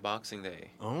is by Boxing Day.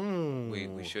 Oh,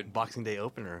 we should Boxing Day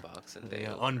opener. Boxing Day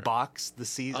opener. Unbox the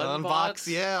season. Unbox.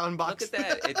 Look at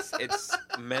that. It's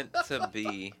meant to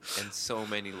be in so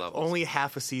many levels. Only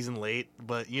half a season late,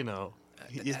 but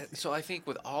So I think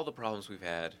with all the problems we've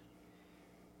had,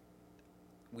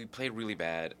 we played really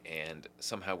bad, and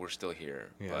somehow we're still here.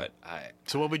 Yeah.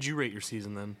 So what would you rate your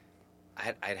season then?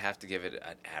 I'd have to give it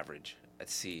an average, a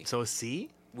C. So a C?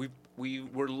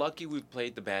 We're lucky we've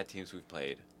played the bad teams we've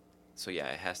played. So yeah,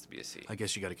 it has to be a C. I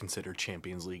guess you got to consider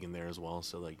Champions League in there as well.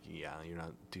 So you're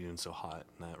not doing so hot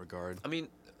in that regard. I mean,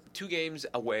 2 games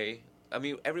away. I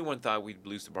mean, everyone thought we'd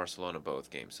lose to Barcelona both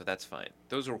games, so that's fine.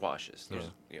 Those are washes.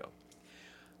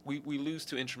 We lose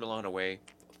to Inter Milan away,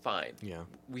 fine. Yeah.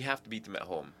 We have to beat them at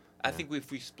home. I think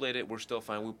if we split it, we're still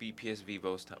fine. We'll beat PSV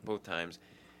both times,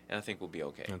 and I think we'll be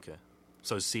okay. Okay.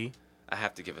 So C? I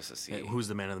have to give us a C. Who's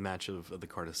the man of the match of the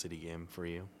Cardiff City game for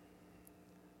you?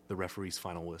 The referee's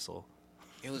final whistle.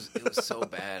 It was so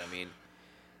bad. I mean,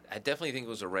 I definitely think it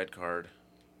was a red card.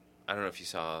 I don't know if you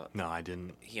saw. No, I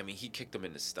didn't. He kicked him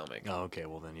in his stomach. Oh, okay.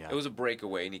 Well, then, yeah. It was a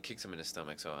breakaway, and he kicks him in his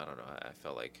stomach, so I don't know. I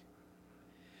felt like...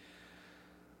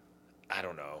 I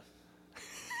don't know.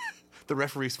 The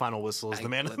referee's final whistle is the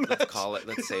man of the match. Let's call it.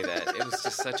 Let's say that. It was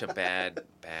just such a bad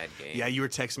game. Yeah, you were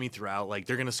texting me throughout, like,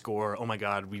 they're going to score. Oh, my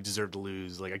God, we deserve to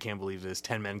lose. Like, I can't believe this.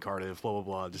 10-men Cardiff, blah, blah,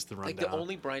 blah, just the rundown. Like, the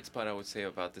only bright spot I would say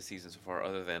about the season so far,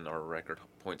 other than our record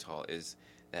points haul, is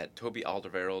that Toby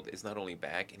Alderweireld is not only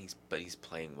back, but he's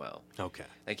playing well. Okay.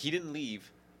 Like, he didn't leave,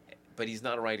 but he's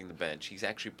not riding the bench. He's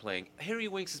actually playing. Harry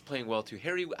Winks is playing well, too.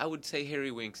 I would say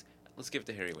Harry Winks. Let's give it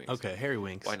to Harry Winks. Okay, Harry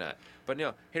Winks. Why not? But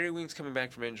no, Harry Winks coming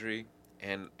back from injury.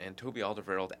 And Toby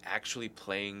Alderweireld actually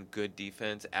playing good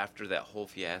defense after that whole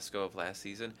fiasco of last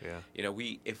season. Yeah. You know,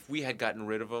 if we had gotten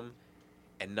rid of him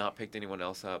and not picked anyone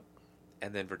else up,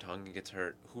 and then Vertonghen gets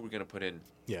hurt, who are we going to put in?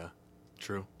 Yeah,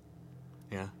 true.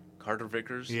 Yeah. Carter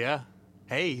Vickers? Yeah.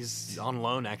 Hey, he's on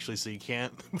loan, actually, so you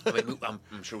can't. I mean,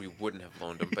 I'm sure we wouldn't have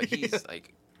loaned him, but he's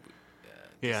like...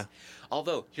 Yeah.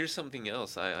 Although, here's something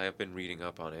else. I have been reading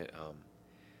up on it.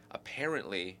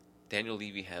 Apparently, Daniel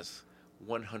Levy has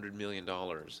 $100 million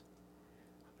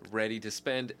ready to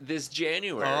spend this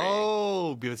January.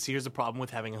 Oh, but see, here's the problem with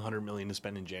having $100 million to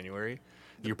spend in January.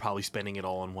 You're probably spending it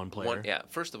all on one player. Yeah.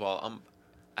 First of all,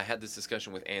 I had this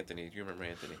discussion with Anthony. Do you remember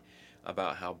Anthony?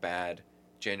 About how bad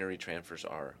January transfers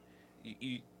are.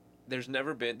 There's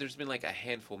been like a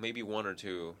handful, maybe one or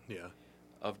two. Yeah.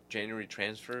 Of January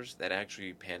transfers that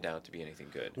actually panned out to be anything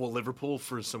good. Well, Liverpool,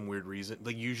 for some weird reason,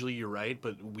 like usually you're right,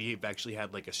 but we've actually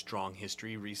had like a strong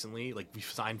history recently. Like we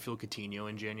signed Phil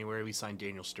Coutinho in January, we signed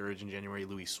Daniel Sturridge in January,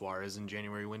 Luis Suarez in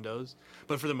January windows.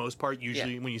 But for the most part,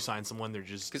 usually when you sign someone, they're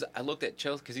just... Because I looked at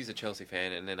Chelsea, because he's a Chelsea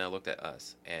fan, and then I looked at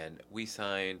us, and we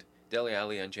signed Dele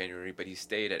Alli in January, but he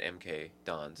stayed at MK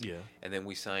Dons. Yeah. And then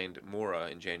we signed Mora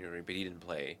in January, but he didn't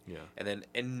play. Yeah.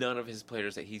 And none of his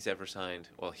players that he's ever signed,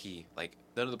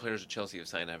 none of the players that Chelsea have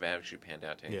signed have actually panned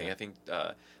out to anything. Yeah. I think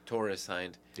Torres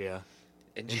signed. Yeah.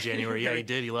 In January, yeah, he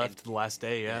did. He left the last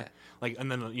day, yeah. Like, and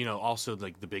then also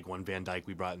like the big one, Van Dijk,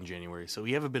 we brought in January. So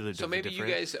we have a bit of So maybe you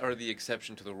guys are the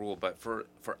exception to the rule, but for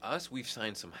us, we've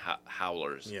signed some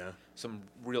howlers. Yeah. Some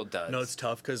real duds. No, it's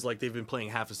tough because like they've been playing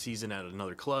half a season at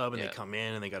another club, and Yeah. they come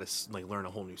in and they got to like learn a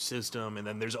whole new system, and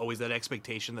then there's always that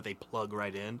expectation that they plug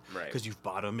right in, Right. Because you've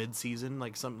bought them mid-season,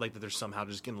 like that they're somehow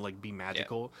just gonna like be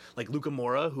magical. Like Luka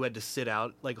Mora, who had to sit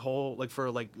out for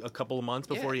a couple of months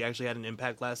before he actually had an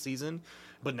impact last season,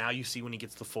 but now you see when he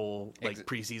gets the full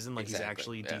preseason, like he's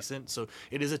actually decent. So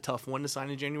it is a tough one to sign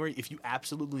in January. If you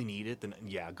absolutely need it, then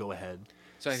yeah, go ahead.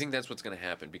 So I think that's what's going to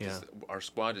happen because our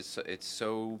squad is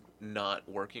so not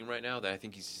working right now that I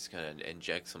think he's just going to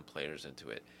inject some players into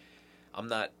it. I'm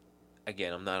not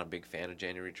a big fan of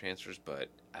January transfers, but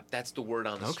that's the word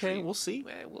on the street. Okay, we'll see.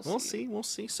 We'll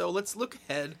see. So let's look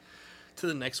ahead to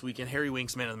the next weekend. Harry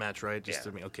Winks, man of the match, right?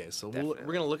 Okay, so we're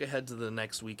going to look ahead to the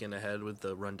next weekend ahead with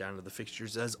the rundown of the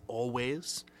fixtures. As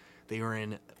always, they are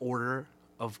in order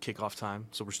of kickoff time.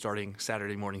 So we're starting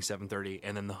Saturday morning, 7:30,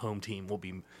 and then the home team will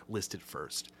be listed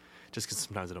first. Just because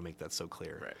sometimes I don't make that so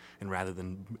clear. Right. And rather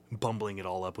than bumbling it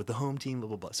all up with the home team, blah,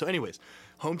 blah, blah. So anyways,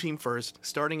 home team first,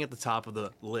 starting at the top of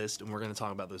the list, and we're going to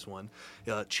talk about this one.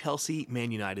 Chelsea,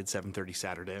 Man United, 7:30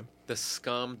 Saturday. The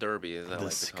Scum Derby, as I like to call it.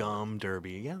 The Scum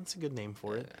Derby. Yeah, that's a good name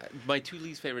for it. My two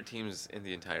least favorite teams in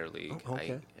the entire league. Oh,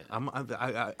 okay.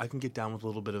 I can get down with a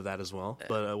little bit of that as well,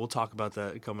 but we'll talk about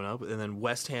that coming up. And then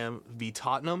West Ham v.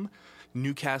 Tottenham,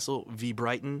 Newcastle v.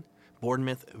 Brighton,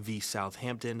 Bournemouth v.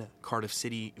 Southampton, Cardiff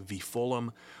City v.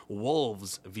 Fulham,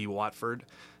 Wolves v. Watford,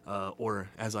 or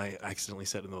as I accidentally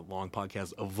said in the long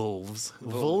podcast, Wolves.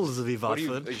 Wolves v. Watford.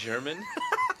 What are you, German?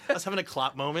 I was having a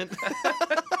clap moment.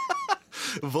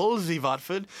 Wolves v.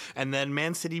 Watford, and then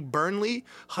Man City, Burnley,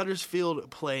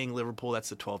 Huddersfield playing Liverpool. That's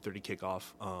the 12:30 kickoff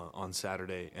on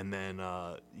Saturday, and then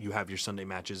you have your Sunday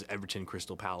matches: Everton,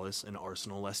 Crystal Palace, and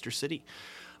Arsenal, Leicester City.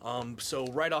 So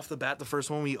right off the bat, the first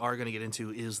one we are going to get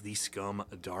into is the Scum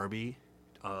Derby.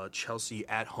 Chelsea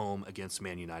at home against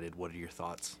Man United. What are your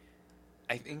thoughts?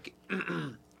 I think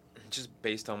just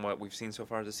based on what we've seen so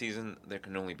far this season, there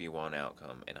can only be one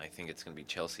outcome, and I think it's going to be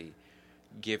Chelsea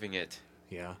giving it.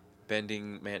 Yeah.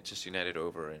 Bending Manchester United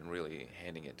over and really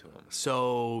handing it to them.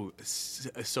 So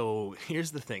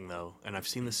here's the thing, though, and I've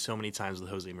seen this so many times with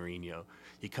Jose Mourinho.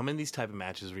 You come in these type of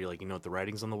matches where you're like, the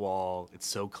writing's on the wall, it's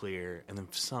so clear, and then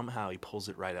somehow he pulls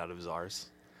it right out of his arse,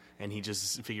 and he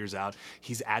just figures out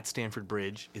he's at Stamford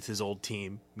Bridge, it's his old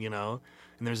team, and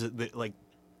there's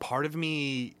part of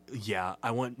me,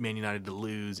 I want Man United to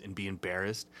lose and be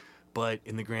embarrassed, but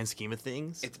in the grand scheme of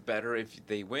things, it's better if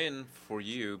they win for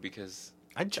you because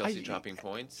Chelsea dropping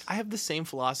points. I have the same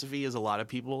philosophy as a lot of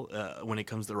people when it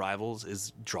comes to rivals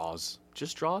is draws.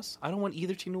 Just draw us. I don't want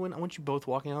either team to win. I want you both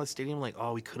walking out of the stadium like,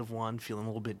 oh, we could have won, feeling a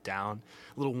little bit down.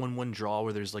 A little 1-1 draw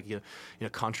where there's like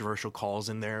controversial calls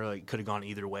in there. Like could have gone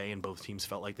either way, and both teams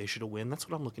felt like they should have won. That's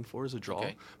what I'm looking for is a draw.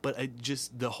 Okay. But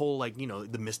just the whole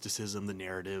the mysticism, the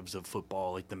narratives of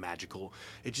football, like the magical.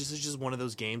 It just is just one of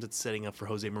those games that's setting up for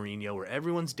Jose Mourinho where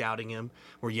everyone's doubting him.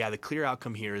 Where the clear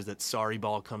outcome here is that Sarri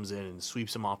ball comes in and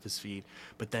sweeps him off his feet.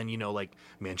 But then like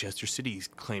Manchester City's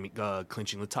clinching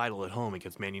the title at home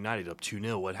against Man United up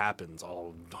 2-0. What happens?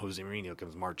 All Jose Mourinho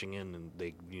comes marching in, and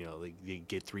they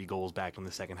get 3 goals back in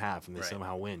the second half, and they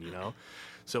somehow win.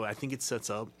 So I think it sets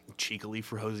up cheekily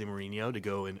for Jose Mourinho to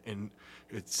go and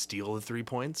steal the 3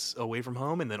 points away from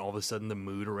home, and then all of a sudden the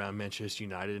mood around Manchester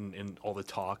United and all the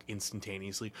talk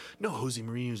instantaneously. No, Jose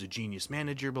Mourinho's a genius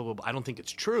manager. Blah blah blah. I don't think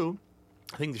it's true.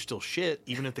 I think they're still shit,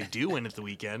 even if they do win at the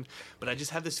weekend. But I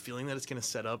just have this feeling that it's going to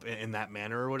set up in that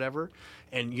manner or whatever.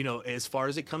 And, as far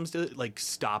as it comes to,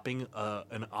 stopping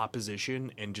an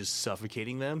opposition and just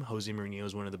suffocating them, Jose Mourinho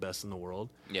is one of the best in the world.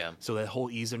 Yeah. So that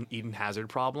whole Eden Hazard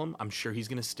problem, I'm sure he's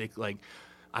going to stick,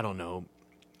 I don't know,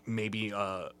 maybe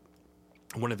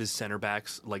one of his center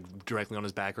backs directly on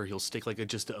his back, or he'll stick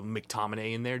just a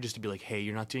McTominay in there just to be like, hey,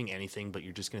 you're not doing anything, but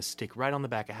you're just going to stick right on the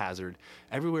back of Hazard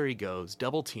everywhere he goes,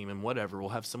 double team him, whatever. We'll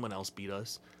have someone else beat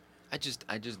us. I just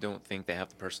don't think they have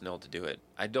the personnel to do it.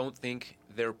 I don't think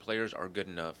their players are good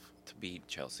enough to beat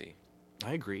Chelsea.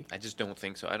 I agree. I just don't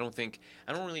think so. I don't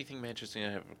really think Manchester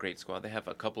United have a great squad. They have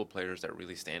a couple of players that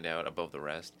really stand out above the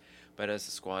rest, but as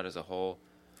a squad as a whole,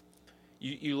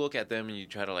 You look at them and you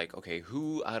try to okay,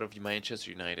 who out of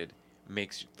Manchester United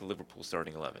makes the Liverpool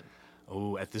starting 11?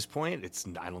 Oh, at this point,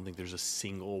 I don't think there's a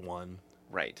single one.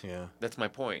 Right. Yeah. That's my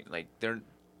point. They're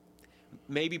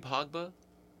maybe Pogba.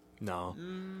 No.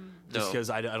 No. Just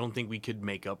because I don't think we could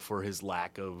make up for his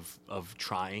lack of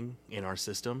trying in our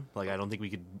system. I don't think we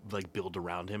could build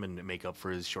around him and make up for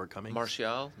his shortcomings.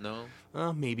 Martial,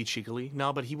 no. Maybe cheekily.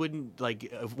 No, but he wouldn't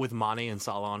with Mane and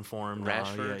Salah on form.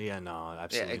 Rashford. No, no,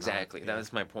 absolutely. Yeah, exactly. Not. Yeah.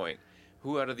 That's my point.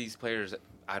 Who out of these players?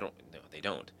 I don't. No, they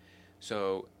don't.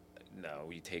 So,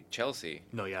 no, you take Chelsea.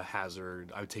 No, yeah,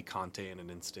 Hazard. I would take Conte in an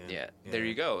instant. Yeah, there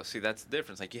you go. See, that's the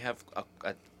difference. You have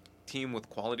a team with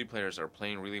quality players that are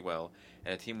playing really well,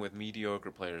 and a team with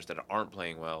mediocre players that aren't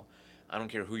playing well. I don't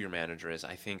care who your manager is.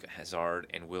 I think Hazard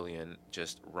and Willian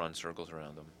just run circles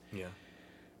around them. Yeah,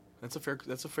 that's a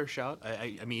fair shout.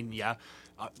 I mean, yeah.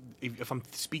 If I'm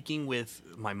speaking with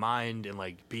my mind and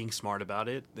being smart about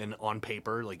it, then on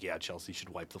paper, Chelsea should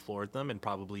wipe the floor at them and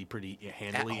probably pretty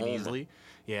handily and easily.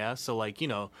 Yeah, so I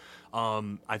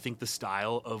think the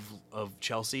style of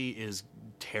Chelsea is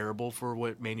terrible for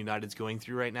what Man United's going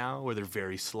through right now, where they're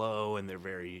very slow and they're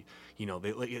very,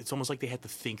 it's almost like they have to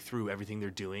think through everything they're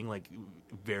doing,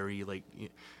 very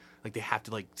they have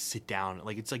to sit down,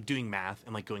 it's doing math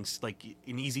and going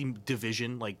an easy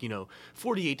division,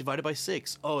 48 divided by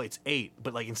 6, oh, it's 8,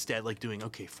 but instead doing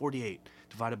 48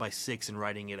 divided by 6 and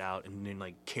writing it out and then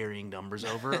carrying numbers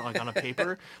over on a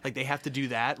paper. They have to do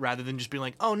that rather than just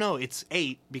being oh no, it's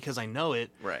 8 because I know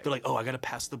it. Right. They're oh, I got to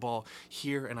pass the ball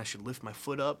here and I should lift my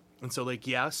foot up. And so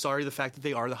sorry, the fact that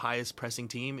they are the highest pressing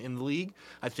team in the league,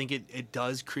 I think it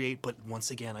does create, but once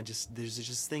again, there's just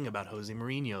this thing about Jose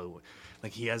Mourinho.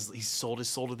 He's sold his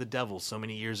soul to the devil so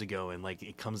many years ago, and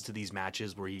it comes to these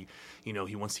matches where he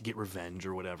wants to get revenge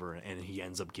or whatever, and he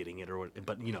ends up getting it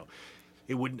but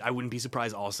I wouldn't be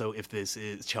surprised also if this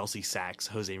is Chelsea sacks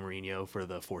Jose Mourinho for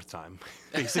the 4th time,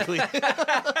 basically.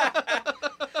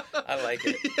 I like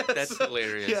it. Yeah, that's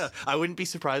hilarious. Yeah, I wouldn't be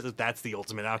surprised if that's the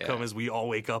ultimate outcome, Yeah. as we all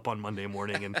wake up on Monday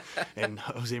morning and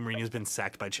Jose Mourinho's been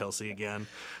sacked by Chelsea again.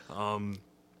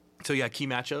 So yeah, key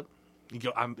matchup.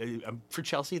 I'm for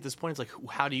Chelsea at this point. It's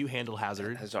how do you handle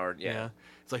Hazard? Hazard, yeah.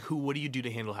 It's what do you do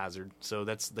to handle Hazard? So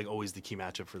that's always the key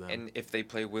matchup for them. And if they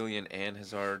play Willian and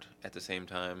Hazard at the same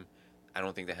time, I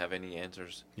don't think they have any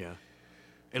answers. Yeah,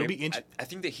 it'll be interesting. I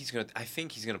think that he's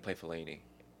gonna play Fellaini.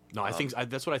 No, I think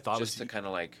that's what I thought. Just was to kind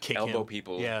of kick elbow him.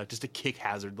 people. Yeah, just to kick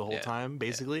Hazard the whole time,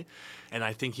 basically. And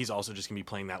I think he's also just going to be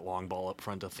playing that long ball up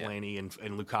front to Fellaini and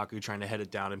Lukaku trying to head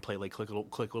it down and play click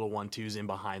little 1-2s in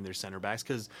behind their center backs.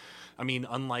 Because, I mean,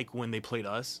 unlike when they played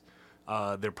us,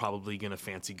 they're probably going to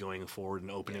fancy going forward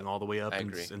and opening all the way up. I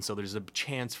agree. And so there's a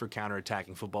chance for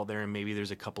counterattacking football there, and maybe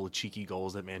there's a couple of cheeky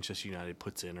goals that Manchester United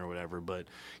puts in or whatever. But,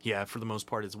 yeah, for the most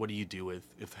part, it's what do you do with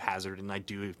Hazard? And I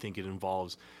do think it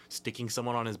involves sticking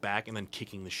someone on his back and then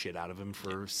kicking the shit out of him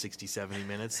for 60, 70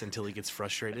 minutes until he gets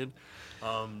frustrated.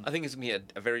 I think it's going to be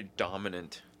a very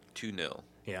dominant 2-0.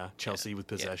 Yeah, Chelsea with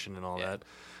possession and all Yeah. that.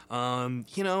 I'm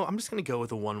just going to go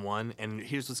with a 1-1, and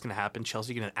here's what's going to happen.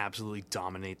 Chelsea going to absolutely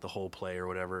dominate the whole play or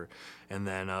whatever, and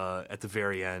then at the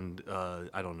very end,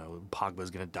 I don't know,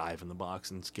 Pogba's going to dive in the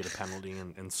box and get a penalty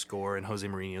and score, and Jose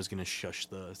Mourinho's going to shush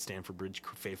the Stamford Bridge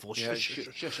faithful. Yeah,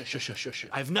 Shush.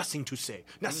 I have nothing to say.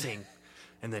 Nothing.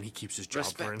 And then he keeps his job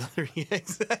for Respect. another. Yeah,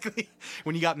 exactly.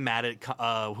 When he got mad at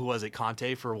who was it,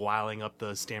 Conte, for wiling up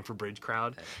the Stamford Bridge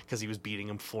crowd because he was beating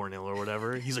him 4-0 or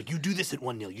whatever. He's like, "You do this at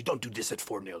 1-0. You don't do this at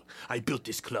 4-0. I built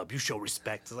this club. You show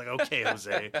respect." It's like, okay,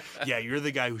 Jose. Yeah, you're the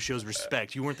guy who shows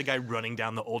respect. You weren't the guy running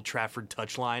down the Old Trafford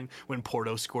touchline when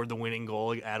Porto scored the winning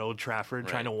goal at Old Trafford,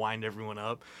 trying to wind everyone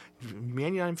up.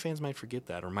 Man United fans might forget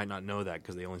that or might not know that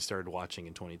because they only started watching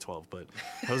in 2012. But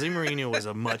Jose Mourinho was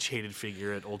a much hated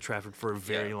figure at Old Trafford for a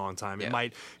very long time. It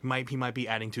he might be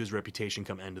adding to his reputation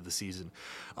come end of the season.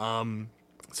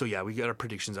 So yeah, we got our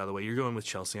predictions out of the way. You're going with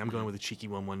Chelsea. I'm going with a cheeky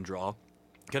 1-1 draw.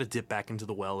 Got to dip back into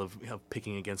the well of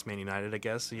picking against Man United, I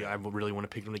guess. Yeah, I really want to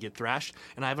pick them to get thrashed,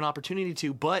 and I have an opportunity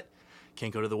to, but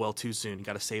can't go to the well too soon.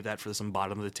 Got to save that for some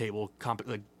bottom of the table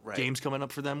games coming up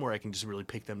for them where I can just really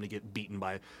pick them to get beaten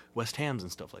by West Hams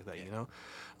and stuff like that, you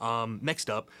know? Next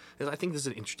up, I think this is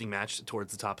an interesting match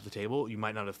towards the top of the table. You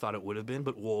might not have thought it would have been,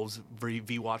 but Wolves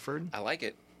v Watford. I like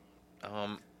it.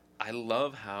 I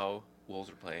love how Wolves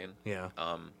are playing. Yeah.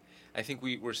 I think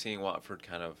we're seeing Watford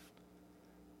kind of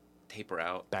taper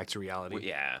out. Back to reality.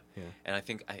 Yeah. And I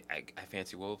think I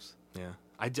fancy Wolves. Yeah.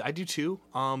 I do too.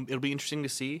 It'll be interesting to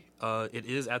see. It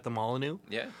is at the Molineux.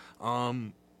 Yeah.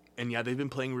 And yeah, they've been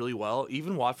playing really well.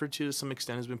 Even Watford, to some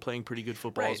extent, has been playing pretty good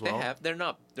football as well. They have. They're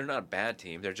not a bad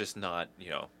team. They're just not,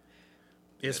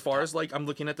 As far as I'm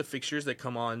looking at the fixtures that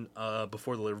come on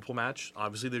before the Liverpool match,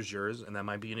 obviously there's yours, and that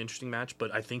might be an interesting match.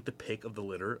 But I think the pick of the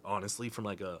litter, honestly, from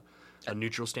a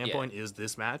neutral standpoint, is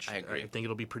this match. I agree. I think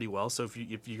it'll be pretty well. So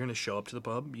if you're going to show up to the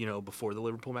pub, before the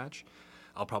Liverpool match,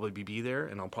 I'll probably be there,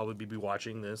 and I'll probably be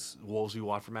watching this Wolves v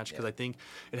Watford match because I think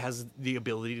it has the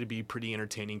ability to be pretty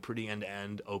entertaining, pretty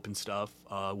end-to-end open stuff.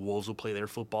 Wolves will play their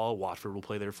football, Watford will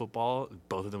play their football.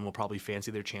 Both of them will probably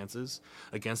fancy their chances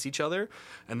against each other.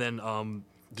 And then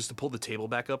just to pull the table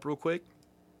back up real quick,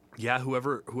 yeah,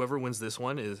 whoever wins this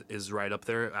one is right up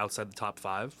there outside the top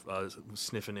 5,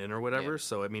 sniffing in or whatever. Yeah.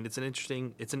 So I mean, it's an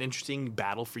interesting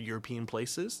battle for European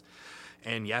places.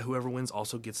 And yeah, whoever wins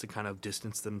also gets to kind of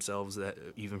distance themselves that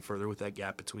even further with that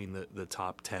gap between the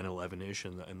top 10, 11-ish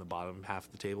and the bottom half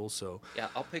of the table. So Yeah,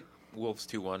 I'll pick Wolves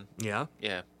 2-1. yeah,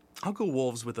 Yeah. I'll go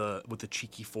Wolves with a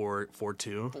cheeky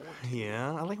 4-2.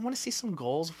 Yeah, I want to see some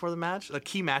goals before the match. A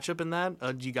key matchup in that.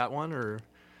 Do you got one or?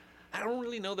 I don't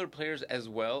really know their players as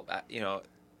well.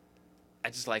 I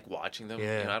just like watching them.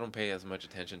 Yeah. I don't pay as much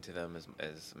attention to them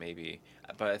as maybe.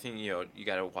 But I think you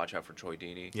got to watch out for Troy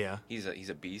Deeney. Yeah, he's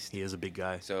a beast. he is a big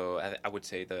guy. So I would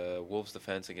say the Wolves'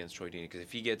 defense against Troy Deeney, because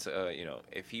if he gets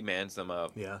if he mans them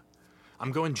up. Yeah.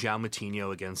 I'm going João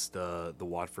Moutinho against the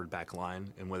Watford back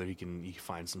line, and whether he can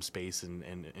find some space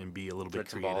and be a little bit Thread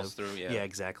some creative. balls through, yeah. Yeah,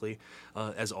 exactly.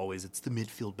 As always, it's the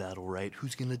midfield battle, right?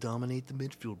 Who's going to dominate the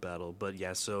midfield battle? But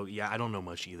yeah, I don't know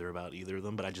much about either of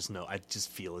them, but I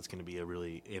just feel it's going to be a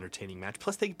really entertaining match.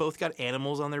 Plus, they both got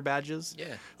animals on their badges.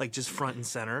 Yeah. Just front and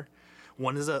center.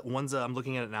 One's a I'm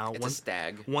looking at it now. It's a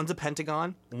stag. One's a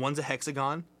pentagon. One's a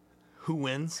hexagon. Who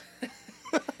wins?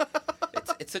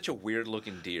 It's such a weird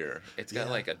looking deer. It's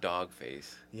got like a dog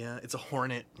face. Yeah, it's a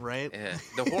hornet, right? Yeah,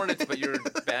 the hornets, but your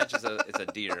badge is a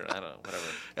deer. I don't know, whatever.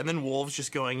 And then Wolves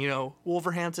just going,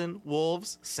 Wolverhampton,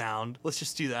 Wolves, sound. Let's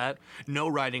just do that. No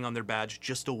writing on their badge,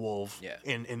 just a wolf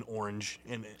in orange,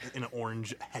 in an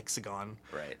orange hexagon.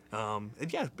 Right. And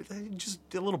yeah, just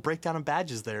a little breakdown of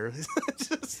badges there.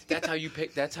 That's how you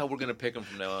pick. That's how we're gonna pick them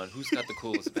from now on. Who's got the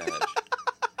coolest badge?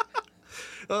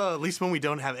 At least when we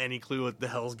don't have any clue what the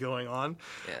hell's going on.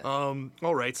 Yeah.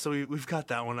 All right, so we've got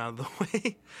that one out of the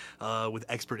way with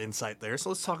expert insight there. So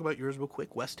let's talk about yours real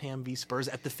quick. West Ham v Spurs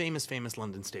at the famous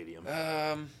London Stadium. What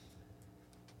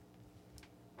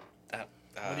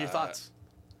are your thoughts?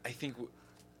 I think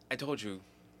I told you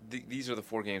these are the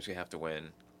 4 games we have to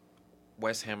win.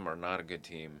 West Ham are not a good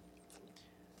team.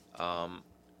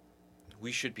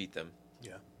 We should beat them.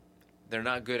 Yeah. They're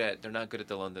not good at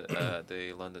the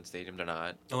London Stadium. They're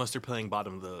not. Unless they're playing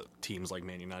bottom of the teams like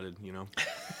Man United,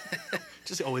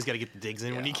 Just always got to get the digs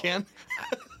in when you can.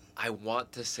 I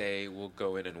want to say we'll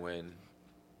go in and win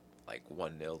like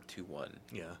 1-0, 2-1.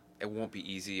 Yeah. It won't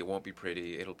be easy. It won't be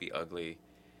pretty. It'll be ugly.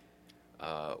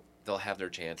 They'll have their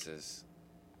chances.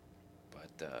 But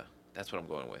that's what I'm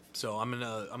going with. So I'm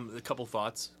a couple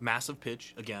thoughts. Massive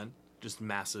pitch again. Just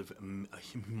massive,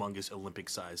 humongous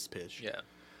Olympic-sized pitch. Yeah.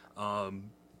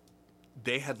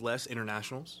 They had less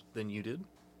internationals than you did.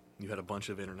 You had a bunch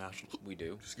of internationals. We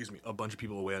do. Excuse me, a bunch of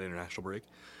people away on international break.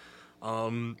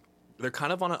 They're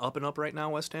kind of on an up and up right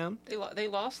now, West Ham. They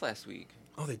lost last week.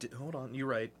 Oh, they did. Hold on, you're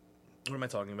right. What am I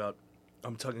talking about?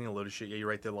 I'm talking a load of shit. Yeah, you're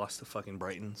right. They lost to fucking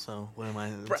Brighton. So what am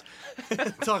I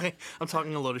I'm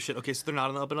talking a load of shit. Okay, so they're not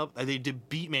on the up and up. They did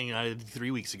beat Man United 3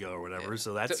 weeks ago or whatever.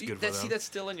 So that's good for them. See, that's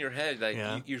still in your head. Like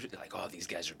you're like, oh, these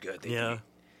guys are good.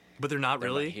 But they're not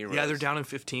really. Yeah, they're down in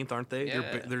 15th, aren't they?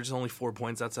 Yeah. They're just only 4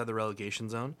 points outside the relegation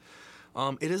zone.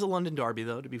 It is a London derby,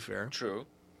 though, to be fair. True.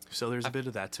 So there's a bit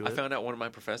of that to it. I found out one of my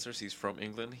professors, he's from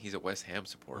England. He's a West Ham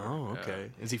supporter. Oh, okay.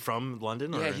 Is he from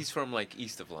London? Yeah, he's from like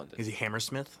east of London. Is he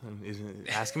Hammersmith?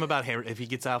 Ask him about if he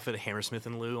gets off at Hammersmith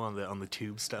and Lou on the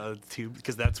tube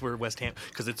because that's where West Ham,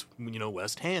 because it's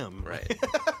West Ham, right?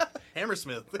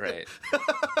 Hammersmith, right?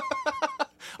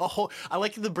 I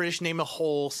like the British name a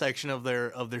whole section of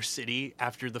their city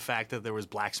after the fact that there was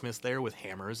blacksmiths there with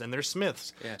hammers and they're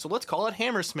smiths. Yeah. So let's call it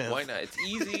Hammersmith. Why not? It's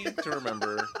easy to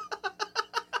remember.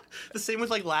 The same with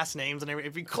like last names and everything.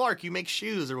 If you Clark, you make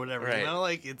shoes or whatever. Right. You know,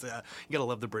 like it's you gotta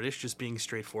love the British just being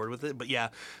straightforward with it. But yeah,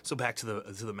 so back to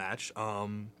the match.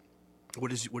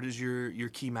 What is your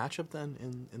key matchup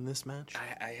then in this match?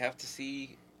 I have to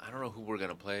see. I don't know who we're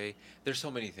gonna play. There's so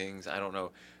many things. I don't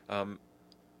know.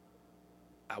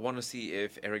 I want to see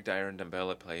if Eric Dyer and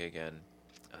Dembele play again.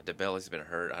 Dembele's been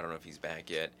hurt. I don't know if he's back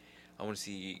yet. I want to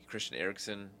see Christian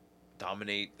Eriksen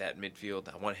dominate that midfield.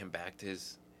 I want him back to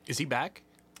his. Is he back?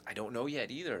 I don't know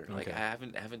yet either. Okay. Like I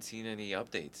haven't seen any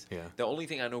updates. Yeah. The only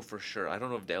thing I know for sure, I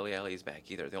don't know if Dele Alli is back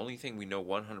either. The only thing we know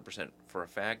 100% for a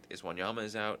fact is Wanyama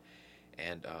is out,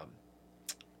 and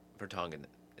Vertonghen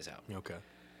is out. Okay.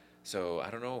 So I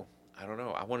don't know.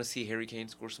 I want to see Harry Kane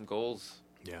score some goals.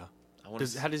 Yeah.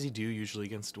 How does he do usually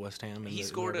against West Ham? He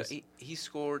scored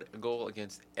a goal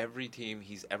against every team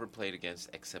he's ever played against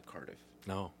except Cardiff.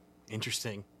 No.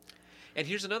 Interesting. And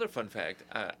here's another fun fact.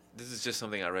 This is just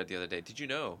something I read the other day. Did you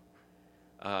know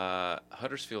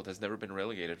Huddersfield has never been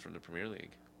relegated from the Premier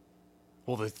League?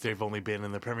 Well, they've only been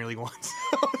in the Premier League once.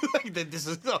 This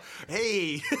is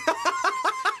hey.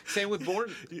 Same with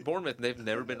Bournemouth. They've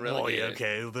never been relegated.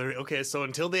 Oh, yeah, okay. So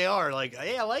until they are, like,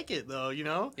 hey, I like it, though, you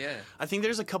know? Yeah. I think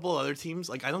there's a couple other teams.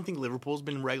 Like, I don't think Liverpool's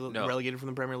been relegated from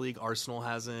the Premier League. Arsenal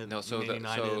hasn't. No, so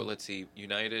let's see.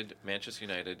 Manchester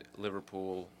United,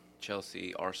 Liverpool,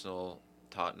 Chelsea, Arsenal,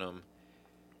 Tottenham,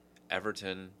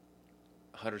 Everton,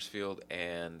 Huddersfield,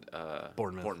 and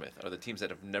Bournemouth are the teams that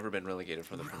have never been relegated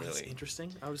from the Premier League. That's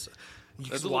interesting.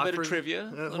 There's a little bit of trivia.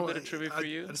 A little bit of trivia for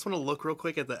you. I just want to look real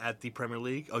quick at the Premier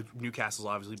League. Oh, Newcastle's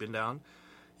obviously been down.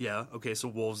 Yeah. Okay. So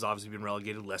Wolves obviously been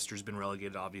relegated. Leicester's been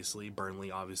relegated. Obviously, Burnley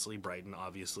obviously, Brighton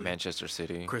obviously, Manchester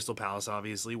City, Crystal Palace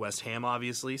obviously, West Ham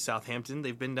obviously, Southampton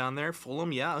they've been down there.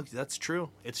 Fulham, yeah, that's true.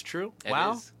 It's true.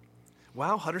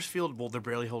 Wow. Huddersfield. Well, they're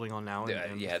barely holding on now.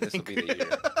 Yeah, this will be the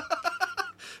year.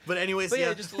 But anyways,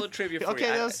 yeah, just a little trivia for you. Okay,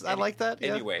 I like that.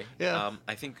 Yeah. Anyway, yeah.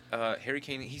 I think Harry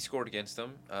Kane, he scored against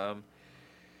them.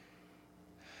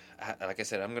 Like I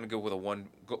said, I'm going to go with a one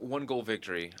goal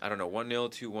victory. I don't know, 1-0,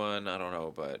 2-1. I don't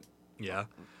know, but yeah,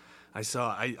 I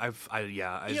saw.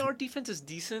 our defense is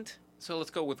decent, so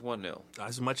let's go with 1-0.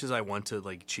 As much as I want to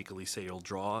like cheekily say you'll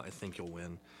draw, I think you'll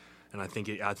win, and I think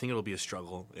it'll be a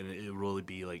struggle, and it'll really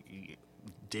be like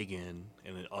dig in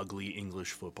an ugly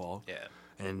English football. Yeah.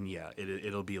 And yeah,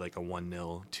 it'll be like a 1-0,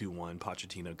 2-1.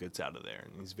 Pochettino gets out of there,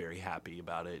 and he's very happy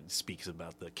about it. Speaks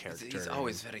about the character. He's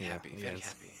always very happy. Very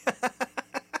happy.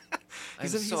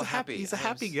 He's so happy. He's a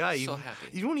happy guy. So happy.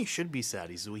 Even when he should be sad,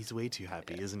 he's way too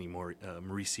happy, isn't he?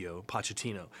 Mauricio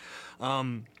Pochettino.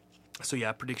 So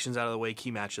yeah, predictions out of the way.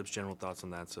 Key matchups. General thoughts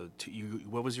on that. So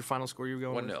what was your final score you were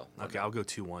going? 1-0. Okay, I'll go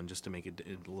 2-1 just to make it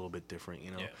a little bit different.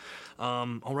 You know.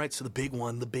 Yeah. All right. So the big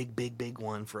one, the big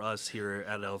one for us here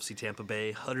at LFC Tampa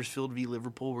Bay, Huddersfield v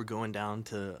Liverpool. We're going down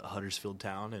to Huddersfield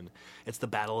Town, and it's the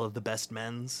battle of the best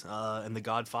men's and the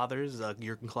Godfathers.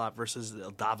 Jurgen Klopp versus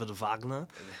David Wagner.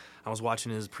 I was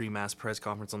watching his pre-match press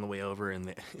conference on the way over,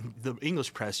 and the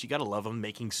English press, you gotta love them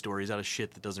making stories out of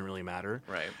shit that doesn't really matter.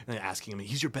 Right. And they're asking him,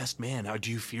 he's your best man. How do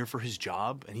you fear for his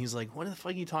job? And he's like, what the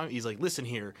fuck are you talking? He's like, listen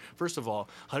here. First of all,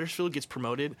 Huddersfield gets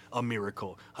promoted, a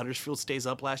miracle. Huddersfield stays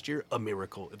up last year, a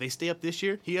miracle. If they stay up this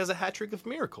year, he has a hat trick of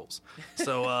miracles.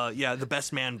 So yeah, the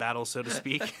best man battle, so to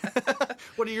speak.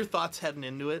 What are your thoughts heading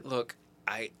into it? Look,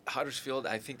 Huddersfield,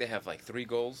 I think they have like 3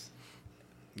 goals.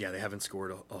 Yeah, they haven't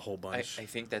scored a whole bunch. I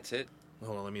think that's it.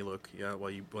 Hold on, let me look. Yeah, while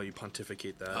you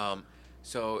pontificate that.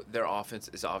 So their offense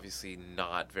is obviously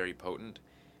not very potent.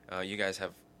 You guys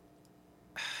have.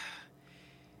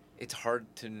 It's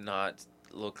hard to not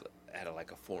look at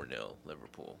like a 4-0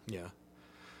 Liverpool. Yeah.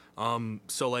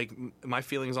 So, like, my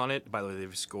feelings on it, by the way,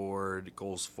 they've scored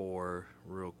goals for,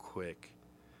 real quick.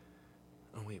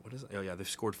 Oh, wait, what is it? Oh, yeah, they've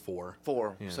scored 4.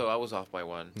 4. Yeah. So I was off by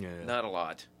 1. Yeah. Not a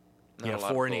lot. Not Yeah, a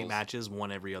lot 4 of in 8 goals. matches,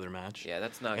 1 every other match. Yeah,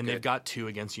 that's not And good. they've got 2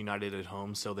 against United at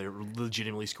home, so they're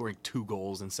legitimately scoring 2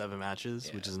 goals in 7 matches,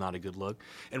 Yeah. which is not a good look.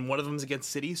 And one of them's against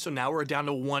City, so now we're down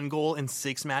to 1 goal in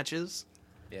 6 matches.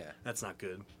 Yeah. That's not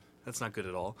good. That's not good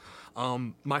at all.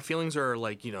 My feelings are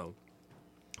like,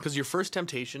 because your first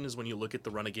temptation is when you look at the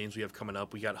run of games we have coming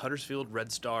up. We got Huddersfield,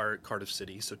 Red Star, Cardiff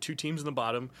City. So 2 teams in the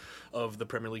bottom of the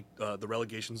Premier League, the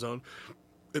relegation zone.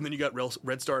 And then you got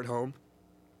Red Star at home.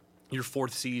 Your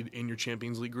 4th seed in your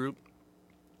Champions League group.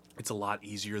 It's a lot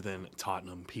easier than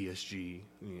Tottenham, PSG,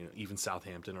 even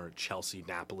Southampton or Chelsea,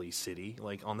 Napoli, City,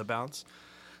 like on the bounce.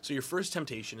 So your first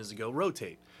temptation is to go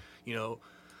rotate.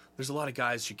 There's a lot of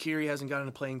guys. Shaqiri hasn't gotten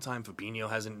a playing time. Fabinho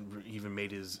hasn't even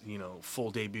made his, full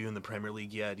debut in the Premier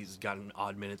League yet. He's gotten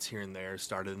odd minutes here and there,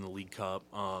 started in the League Cup.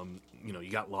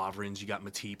 You got Lovrens, you got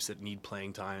Matips that need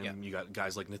playing time. Yeah. You got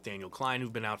guys like Nathaniel Klein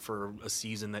who've been out for a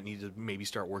season that need to maybe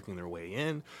start working their way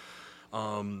in.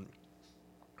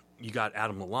 You got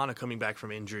Adam Lallana coming back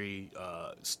from injury,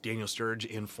 Daniel Sturridge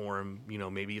in form.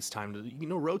 Maybe it's time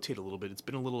to, rotate a little bit. It's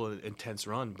been a little intense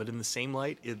run. But in the same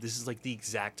light, this is like the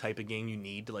exact type of game you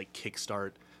need to like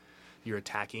kickstart your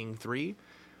attacking 3.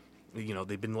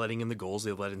 They've been letting in the goals.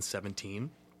 They've let in 17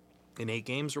 in 8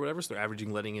 games or whatever. So they're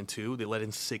averaging letting in 2. They let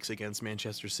in 6 against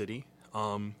Manchester City.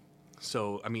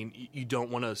 So, I mean, you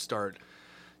don't want to start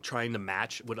trying to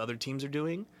match what other teams are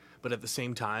doing. But at the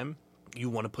same time, you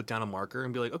want to put down a marker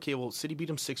and be like, okay, well, City beat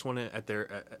them 6-1 at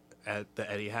the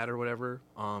Etihad or whatever.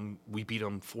 We beat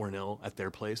them 4-0 at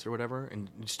their place or whatever, and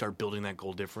start building that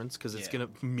goal difference because it's gonna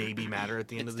maybe matter at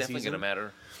the end of the season. It's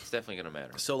definitely gonna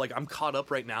matter. So like, I'm caught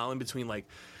up right now in between like,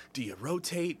 do you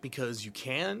rotate because you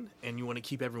can and you want to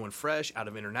keep everyone fresh out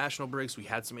of international breaks? We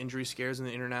had some injury scares in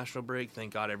the international break.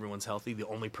 Thank God everyone's healthy. The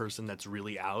only person that's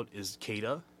really out is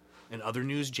Keita. In other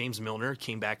news, James Milner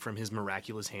came back from his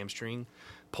miraculous hamstring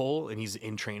pull, and he's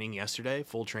in training yesterday,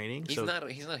 full training. He's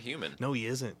not human. No, he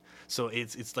isn't. So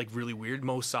it's like really weird.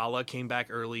 Mo Salah came back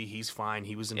early. He's fine.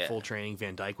 He was in full training.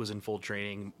 Van Dijk was in full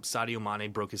training. Sadio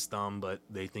Mane broke his thumb, but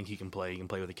they think he can play. He can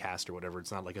play with a cast or whatever.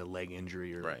 It's not like a leg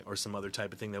injury or some other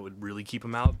type of thing that would really keep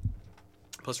him out.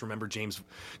 Plus, remember, Jamie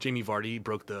Vardy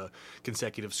broke the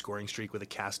consecutive scoring streak with a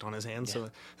cast on his hand. Yeah. So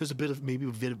there's a bit of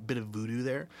voodoo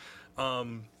there.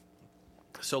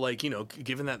 So, like,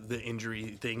 given that the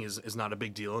injury thing is not a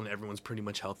big deal and everyone's pretty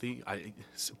much healthy,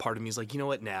 part of me is like,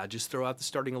 just throw out the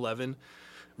starting 11.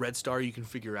 Red Star, you can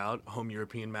figure out, home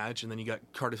European match. And then you got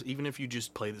Cardiff. Even if you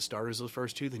just play the starters those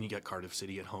first 2, then you got Cardiff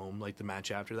City at home, like the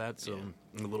match after that. So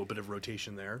a little bit of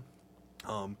rotation there.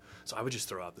 So I would just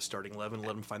throw out the starting 11 and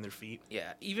let them find their feet.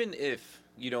 Yeah, even if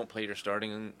you don't play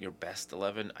your best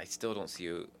 11, I still don't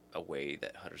see a way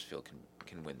that Huddersfield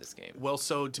can win this game. Well,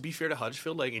 so to be fair to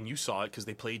Huddersfield, and you saw it because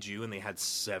they played you and they had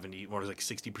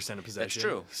 60% of possession. That's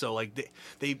true. So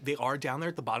they are down there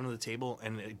at the bottom of the table,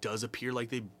 and it does appear like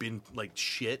they've been like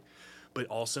shit, but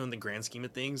also in the grand scheme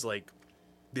of things, like,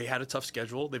 they had a tough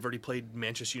schedule. They've already played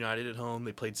Manchester United at home.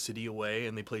 They played City away,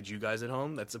 and they played you guys at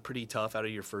home. That's a pretty tough out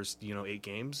of your first, 8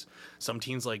 games. Some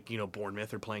teams like,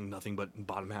 Bournemouth are playing nothing but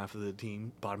bottom half of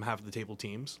the table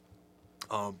teams.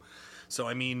 So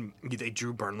I mean, they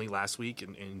drew Burnley last week,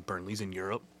 and Burnley's in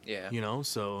Europe. Yeah.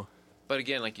 So. But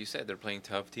again, like you said, they're playing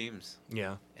tough teams.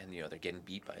 Yeah. And they're getting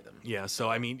beat by them. Yeah. So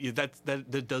I mean,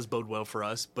 that does bode well for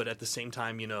us. But at the same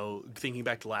time, thinking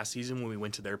back to last season when we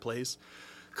went to their place.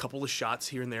 Couple of shots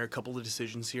here and there, a couple of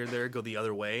decisions here and there go the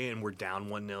other way, and we're down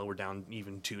 1-0, we're down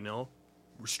even 2-0.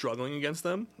 We're struggling against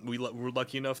them. We're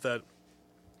lucky enough that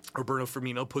Roberto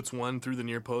Firmino puts one through the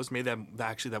near post. Maybe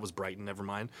that was Brighton, never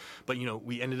mind. But,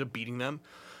 we ended up beating them.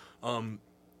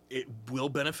 It will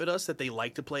benefit us that they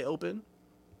like to play open,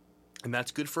 and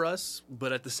that's good for us.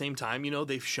 But at the same time,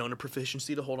 they've shown a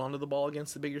proficiency to hold on to the ball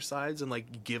against the bigger sides and,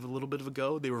 like, give a little bit of a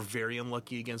go. They were very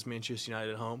unlucky against Manchester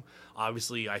United at home.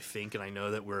 Obviously, I think and I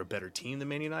know that we're a better team than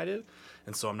Man United,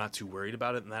 and so I'm not too worried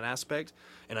about it in that aspect.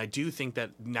 And I do think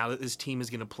that now that this team is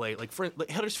going to play, like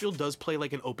Huddersfield does play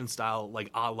like an open style,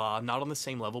 like a la, not on the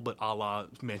same level, but a la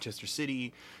Manchester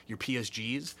City, your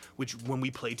PSGs, which when we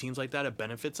play teams like that, it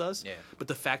benefits us. Yeah. But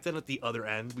the fact that at the other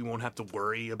end, we won't have to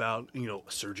worry about,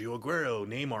 Sergio Aguero,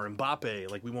 Neymar,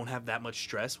 Mbappe, like we won't have that much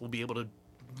stress. We'll be able to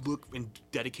look and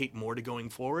dedicate more to going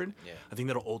forward. Yeah. I think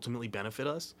that'll ultimately benefit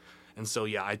us. And so,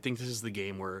 yeah, I think this is the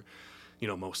game where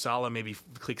Mo Salah maybe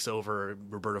clicks over,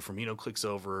 Roberto Firmino clicks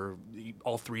over.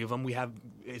 All three of them,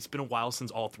 it's been a while since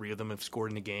all three of them have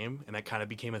scored in a game, and that kind of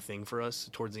became a thing for us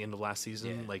towards the end of last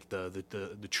season, like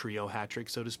the trio hat trick,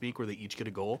 so to speak, where they each get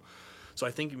a goal. So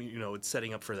I think, it's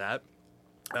setting up for that.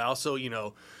 I also,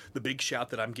 the big shout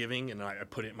that I'm giving, and I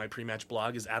put it in my pre-match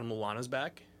blog, is Adam Lallana's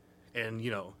back. And,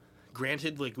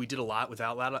 granted, like, we did a lot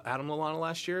without Adam Lallana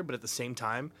last year, but at the same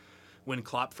time, when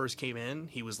Klopp first came in,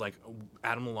 he was like,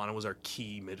 Adam Lallana was our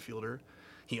key midfielder.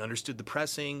 He understood the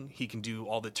pressing. He can do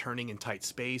all the turning in tight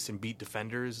space and beat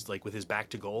defenders, like with his back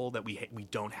to goal that we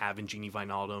don't have in Gini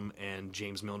Wijnaldum and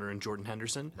James Milner and Jordan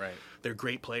Henderson. Right. They're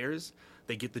great players.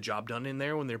 They get the job done in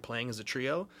there when they're playing as a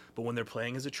trio. But when they're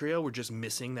playing as a trio, we're just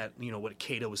missing that, what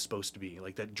Cato was supposed to be,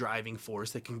 like that driving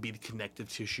force that can be the connective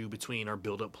tissue between our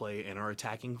build-up play and our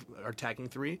attacking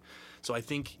three. So I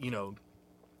think,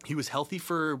 he was healthy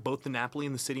for both the Napoli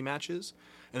and the City matches,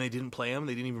 and they didn't play him.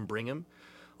 They didn't even bring him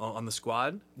on the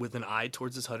squad with an eye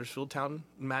towards this Huddersfield Town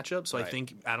matchup. So right. I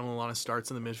think Adam Lallana starts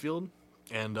in the midfield,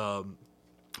 and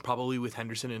probably with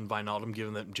Henderson and Wijnaldum,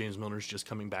 given that James Milner's just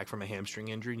coming back from a hamstring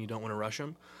injury and you don't want to rush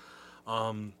him.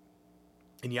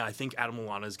 And yeah, I think Adam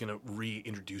Lallana is going to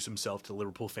reintroduce himself to the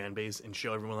Liverpool fan base and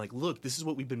show everyone, like, look, this is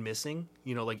what we've been missing.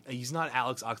 Like, he's not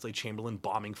Alex Oxlade-Chamberlain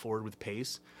bombing forward with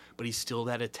pace, but he's still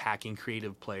that attacking,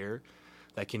 creative player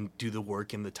that can do the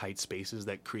work in the tight spaces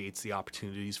that creates the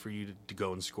opportunities for you to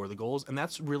go and score the goals. And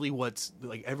that's really what's,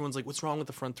 like, everyone's like, what's wrong with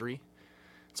the front three?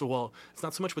 So, well, it's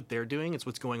not so much what they're doing, it's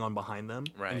what's going on behind them.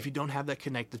 Right. And if you don't have that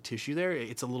connective tissue there,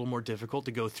 it's a little more difficult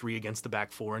to go three against the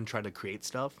back four and try to create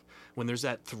stuff. When there's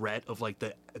that threat of, like,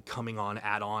 the coming on,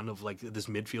 add-on of, like, this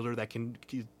midfielder that can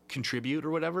contribute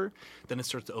or whatever, then it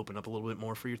starts to open up a little bit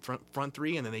more for your front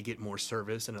three, and then they get more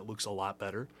service, and it looks a lot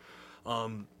better.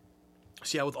 So,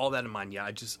 yeah, with all that in mind, yeah,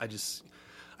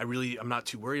 I'm not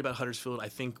too worried about Huddersfield. I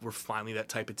think we're finally that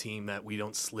type of team that we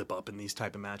don't slip up in these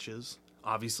type of matches.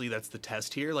 Obviously, that's the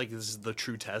test here. Like, this is the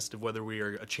true test of whether we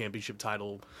are a championship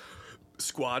title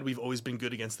squad. We've always been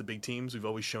good against the big teams. We've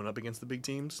always shown up against the big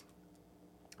teams.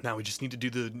 Now we just need to do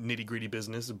the nitty-gritty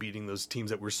business of beating those teams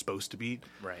that we're supposed to beat.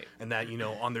 Right. And that,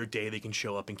 on their day they can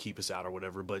show up and keep us out or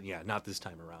whatever. But, yeah, not this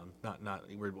time around.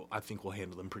 I think we'll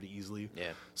handle them pretty easily.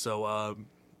 Yeah. So,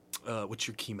 what's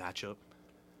your key matchup?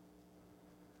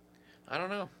 I don't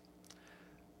know.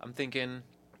 I'm thinking,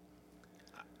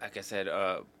 like I said,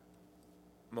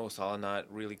 Mo Salah not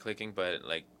really clicking, but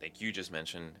like you just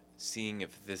mentioned, seeing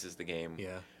if this is the game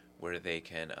where they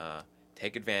can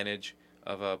take advantage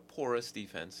of a porous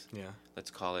defense. Yeah. Let's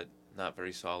call it not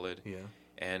very solid. Yeah.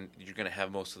 And you're going to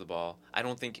have most of the ball. I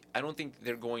don't think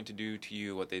they're going to do to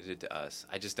you what they did to us.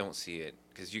 I just don't see it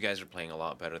because you guys are playing a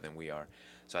lot better than we are.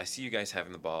 So I see you guys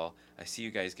having the ball. I see you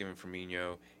guys giving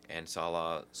Firmino and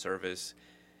Salah service,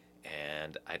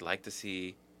 and I'd like to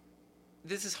see.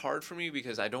 This is hard for me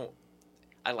because I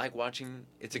like watching.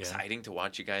 It's exciting to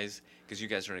watch you guys because you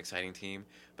guys are an exciting team.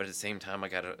 But at the same time, I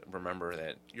got to remember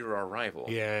that you're our rival.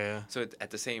 Yeah. So at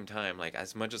the same time, like,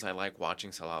 as much as I like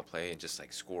watching Salah play and just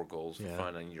like score goals for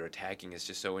fun, and your attacking is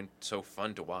just so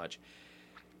fun to watch.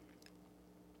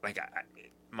 Like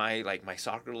my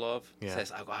soccer love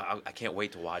says I can't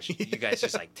wait to watch you guys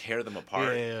just like tear them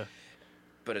apart. Yeah.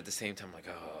 But at the same time, like,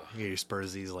 oh. Yeah, your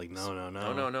Spursies like, no.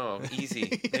 No.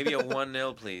 Easy. Maybe a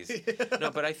 1-0, please.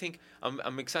 No, but I think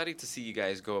I'm excited to see you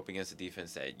guys go up against a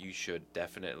defense that you should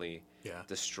definitely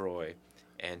destroy,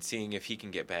 and seeing if he can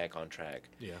get back on track.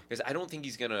 Yeah. Because I don't think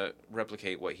he's going to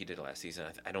replicate what he did last season.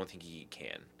 I don't think he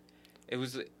can. It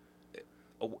was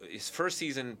his first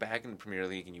season back in the Premier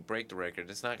League, and you break the record.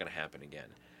 It's not going to happen again.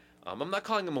 I'm not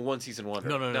calling him a one-season wonder.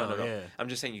 No. Yeah. I'm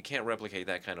just saying you can't replicate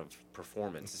that kind of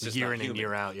performance. It's just year not in human. and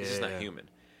year out. Yeah, it's just not human.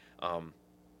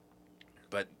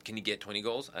 But can he get 20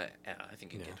 goals? I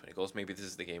think he can get 20 goals. Maybe this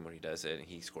is the game where he does it and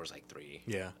he scores like 3.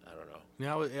 Yeah. I don't know.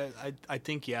 No, I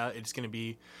think, it's going to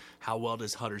be how well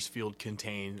does Huddersfield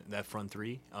contain that front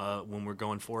three when we're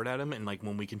going forward at him, and like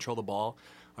when we control the ball.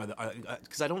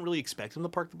 Because I don't really expect them to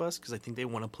park the bus because I think they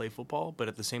want to play football. But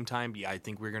at the same time, I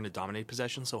think we're going to dominate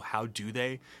possession. So how do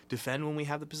they defend when we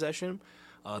have the possession?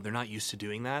 They're not used to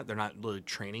doing that. They're not really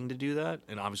training to do that.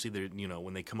 And obviously, they're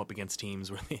when they come up against teams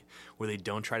where they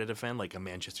don't try to defend, like a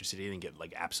Manchester City, and get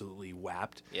like absolutely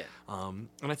whapped. Yeah. And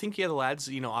I think the lads,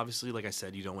 obviously, like I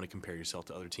said, you don't want to compare yourself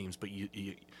to other teams, but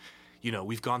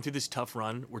we've gone through this tough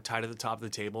run. We're tied at the top of the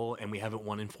table, and we haven't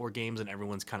won in 4 games, and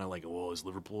everyone's kind of like, oh, is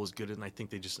Liverpool as good? And I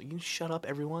think they just, shut up,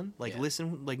 everyone. Like,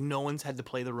 listen, like, no one's had to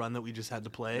play the run that we just had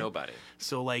to play. Nobody.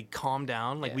 So, like, calm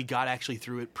down. Like, we got actually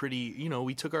through it pretty,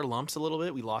 we took our lumps a little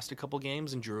bit. We lost a couple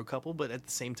games and drew a couple, but at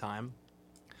the same time,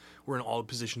 we're in all the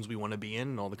positions we want to be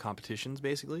in all the competitions,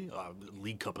 basically,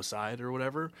 League Cup aside or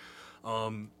whatever.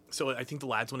 So I think the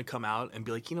lads want to come out and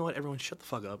be like, you know what, everyone, shut the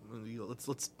fuck up.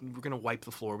 We're gonna wipe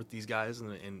the floor with these guys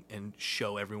and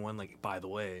show everyone, like, by the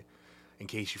way, in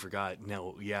case you forgot,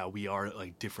 no, yeah, we are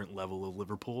like different level of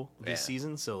Liverpool this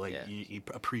season. So like you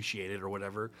appreciate it or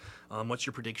whatever. What's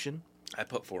your prediction? I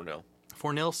put 4-0.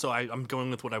 4-0. So I'm going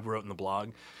with what I wrote in the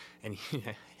blog. And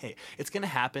hey, it's going to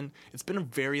happen. It's been a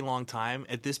very long time.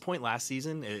 At this point last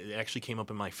season, it actually came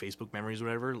up in my Facebook memories or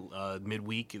whatever,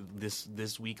 midweek,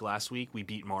 this week, last week, we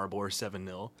beat Maribor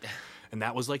 7-0. And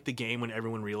that was like the game when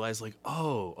everyone realized, like,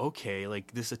 oh, okay,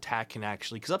 like this attack can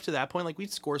actually, because up to that point, like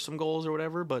we'd score some goals or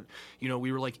whatever, but, you know,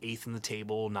 we were like 8th in the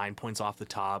table, 9 points off the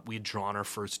top. We had drawn our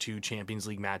first 2 Champions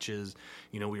League matches.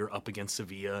 You know, we were up against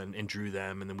Sevilla and drew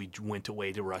them, and then we went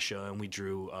away to Russia and we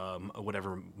drew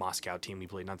whatever Moscow team we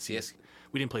played, not CS.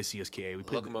 We didn't play CSKA. We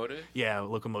played Lokomotiv? Yeah,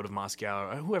 Lokomotiv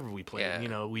Moscow, whoever we played. Yeah. You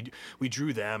know, we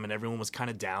drew them, and everyone was kind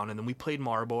of down, and then we played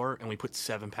Maribor, and we put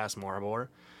 7 past Maribor.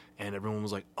 And everyone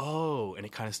was like, oh, and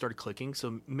it kind of started clicking.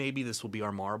 So maybe this will be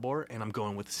our Maribor, and I'm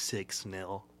going with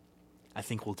 6-0. I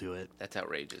think we'll do it. That's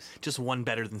outrageous. Just one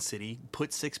better than City.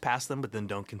 Put 6 past them, but then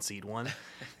don't concede one.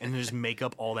 And then just make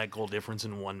up all that goal difference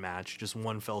in one match. Just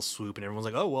one fell swoop, and everyone's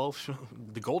like, oh, well,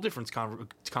 the goal difference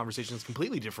conversation is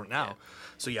completely different now. Yeah.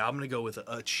 So, yeah, I'm going to go with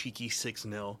a cheeky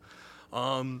 6-0.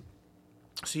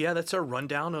 So, yeah, that's our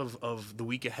rundown of the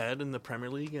week ahead in the Premier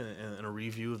League and a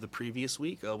review of the previous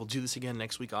week. We'll do this again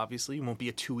next week, obviously. It won't be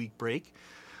a 2-week break.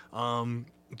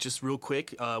 Just real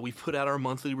quick, we've put out our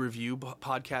monthly review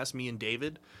podcast, me and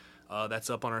David. That's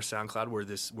up on our SoundCloud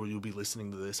where you'll be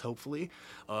listening to this, hopefully.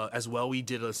 As well, we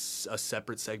did a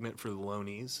separate segment for the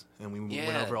loanies, and we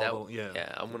went over all the...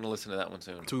 Yeah, I'm going to listen to that one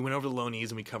soon. So we went over the loanies,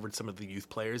 and we covered some of the youth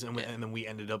players, and then we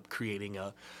ended up creating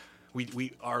a...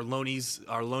 Our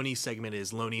loanies segment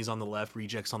is loanies on the left,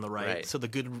 rejects on the right. So the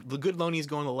good loanies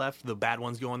go on the left, the bad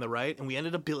ones go on the right, and we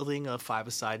ended up building a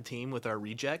 5-a-side team with our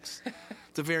rejects.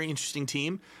 It's a very interesting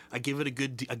team. I give it a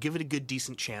good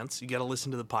decent chance. You got to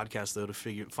listen to the podcast though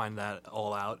to find that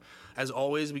all out. As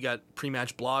always, we got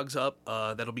pre-match blogs up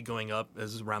that'll be going up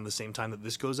as around the same time that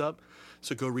this goes up.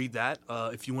 So go read that.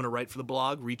 If you want to write for the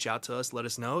blog, reach out to us. Let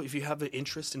us know. If you have an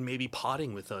interest in maybe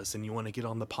podding with us and you want to get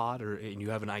on the pod and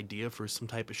you have an idea for some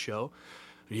type of show,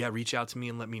 reach out to me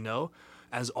and let me know.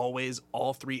 As always,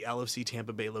 all 3 LFC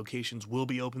Tampa Bay locations will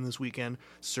be open this weekend,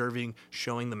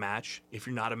 showing the match. If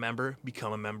you're not a member,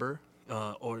 become a member.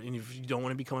 And if you don't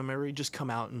want to become a member, just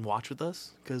come out and watch with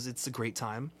us because it's a great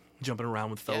time jumping around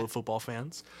with fellow football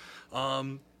fans.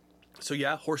 So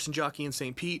yeah, Horse and Jockey in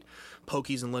St. Pete,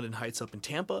 Pokies in London Heights up in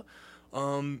Tampa.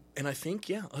 And I think,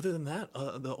 other than that,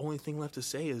 the only thing left to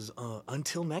say is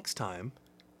until next time,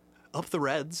 up the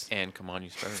Reds. And come on, you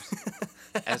Spurs.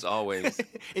 As always.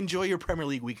 Enjoy your Premier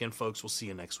League weekend, folks. We'll see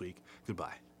you next week.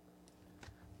 Goodbye.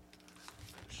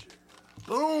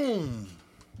 Boom.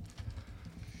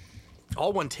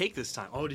 All one take this time. Oh,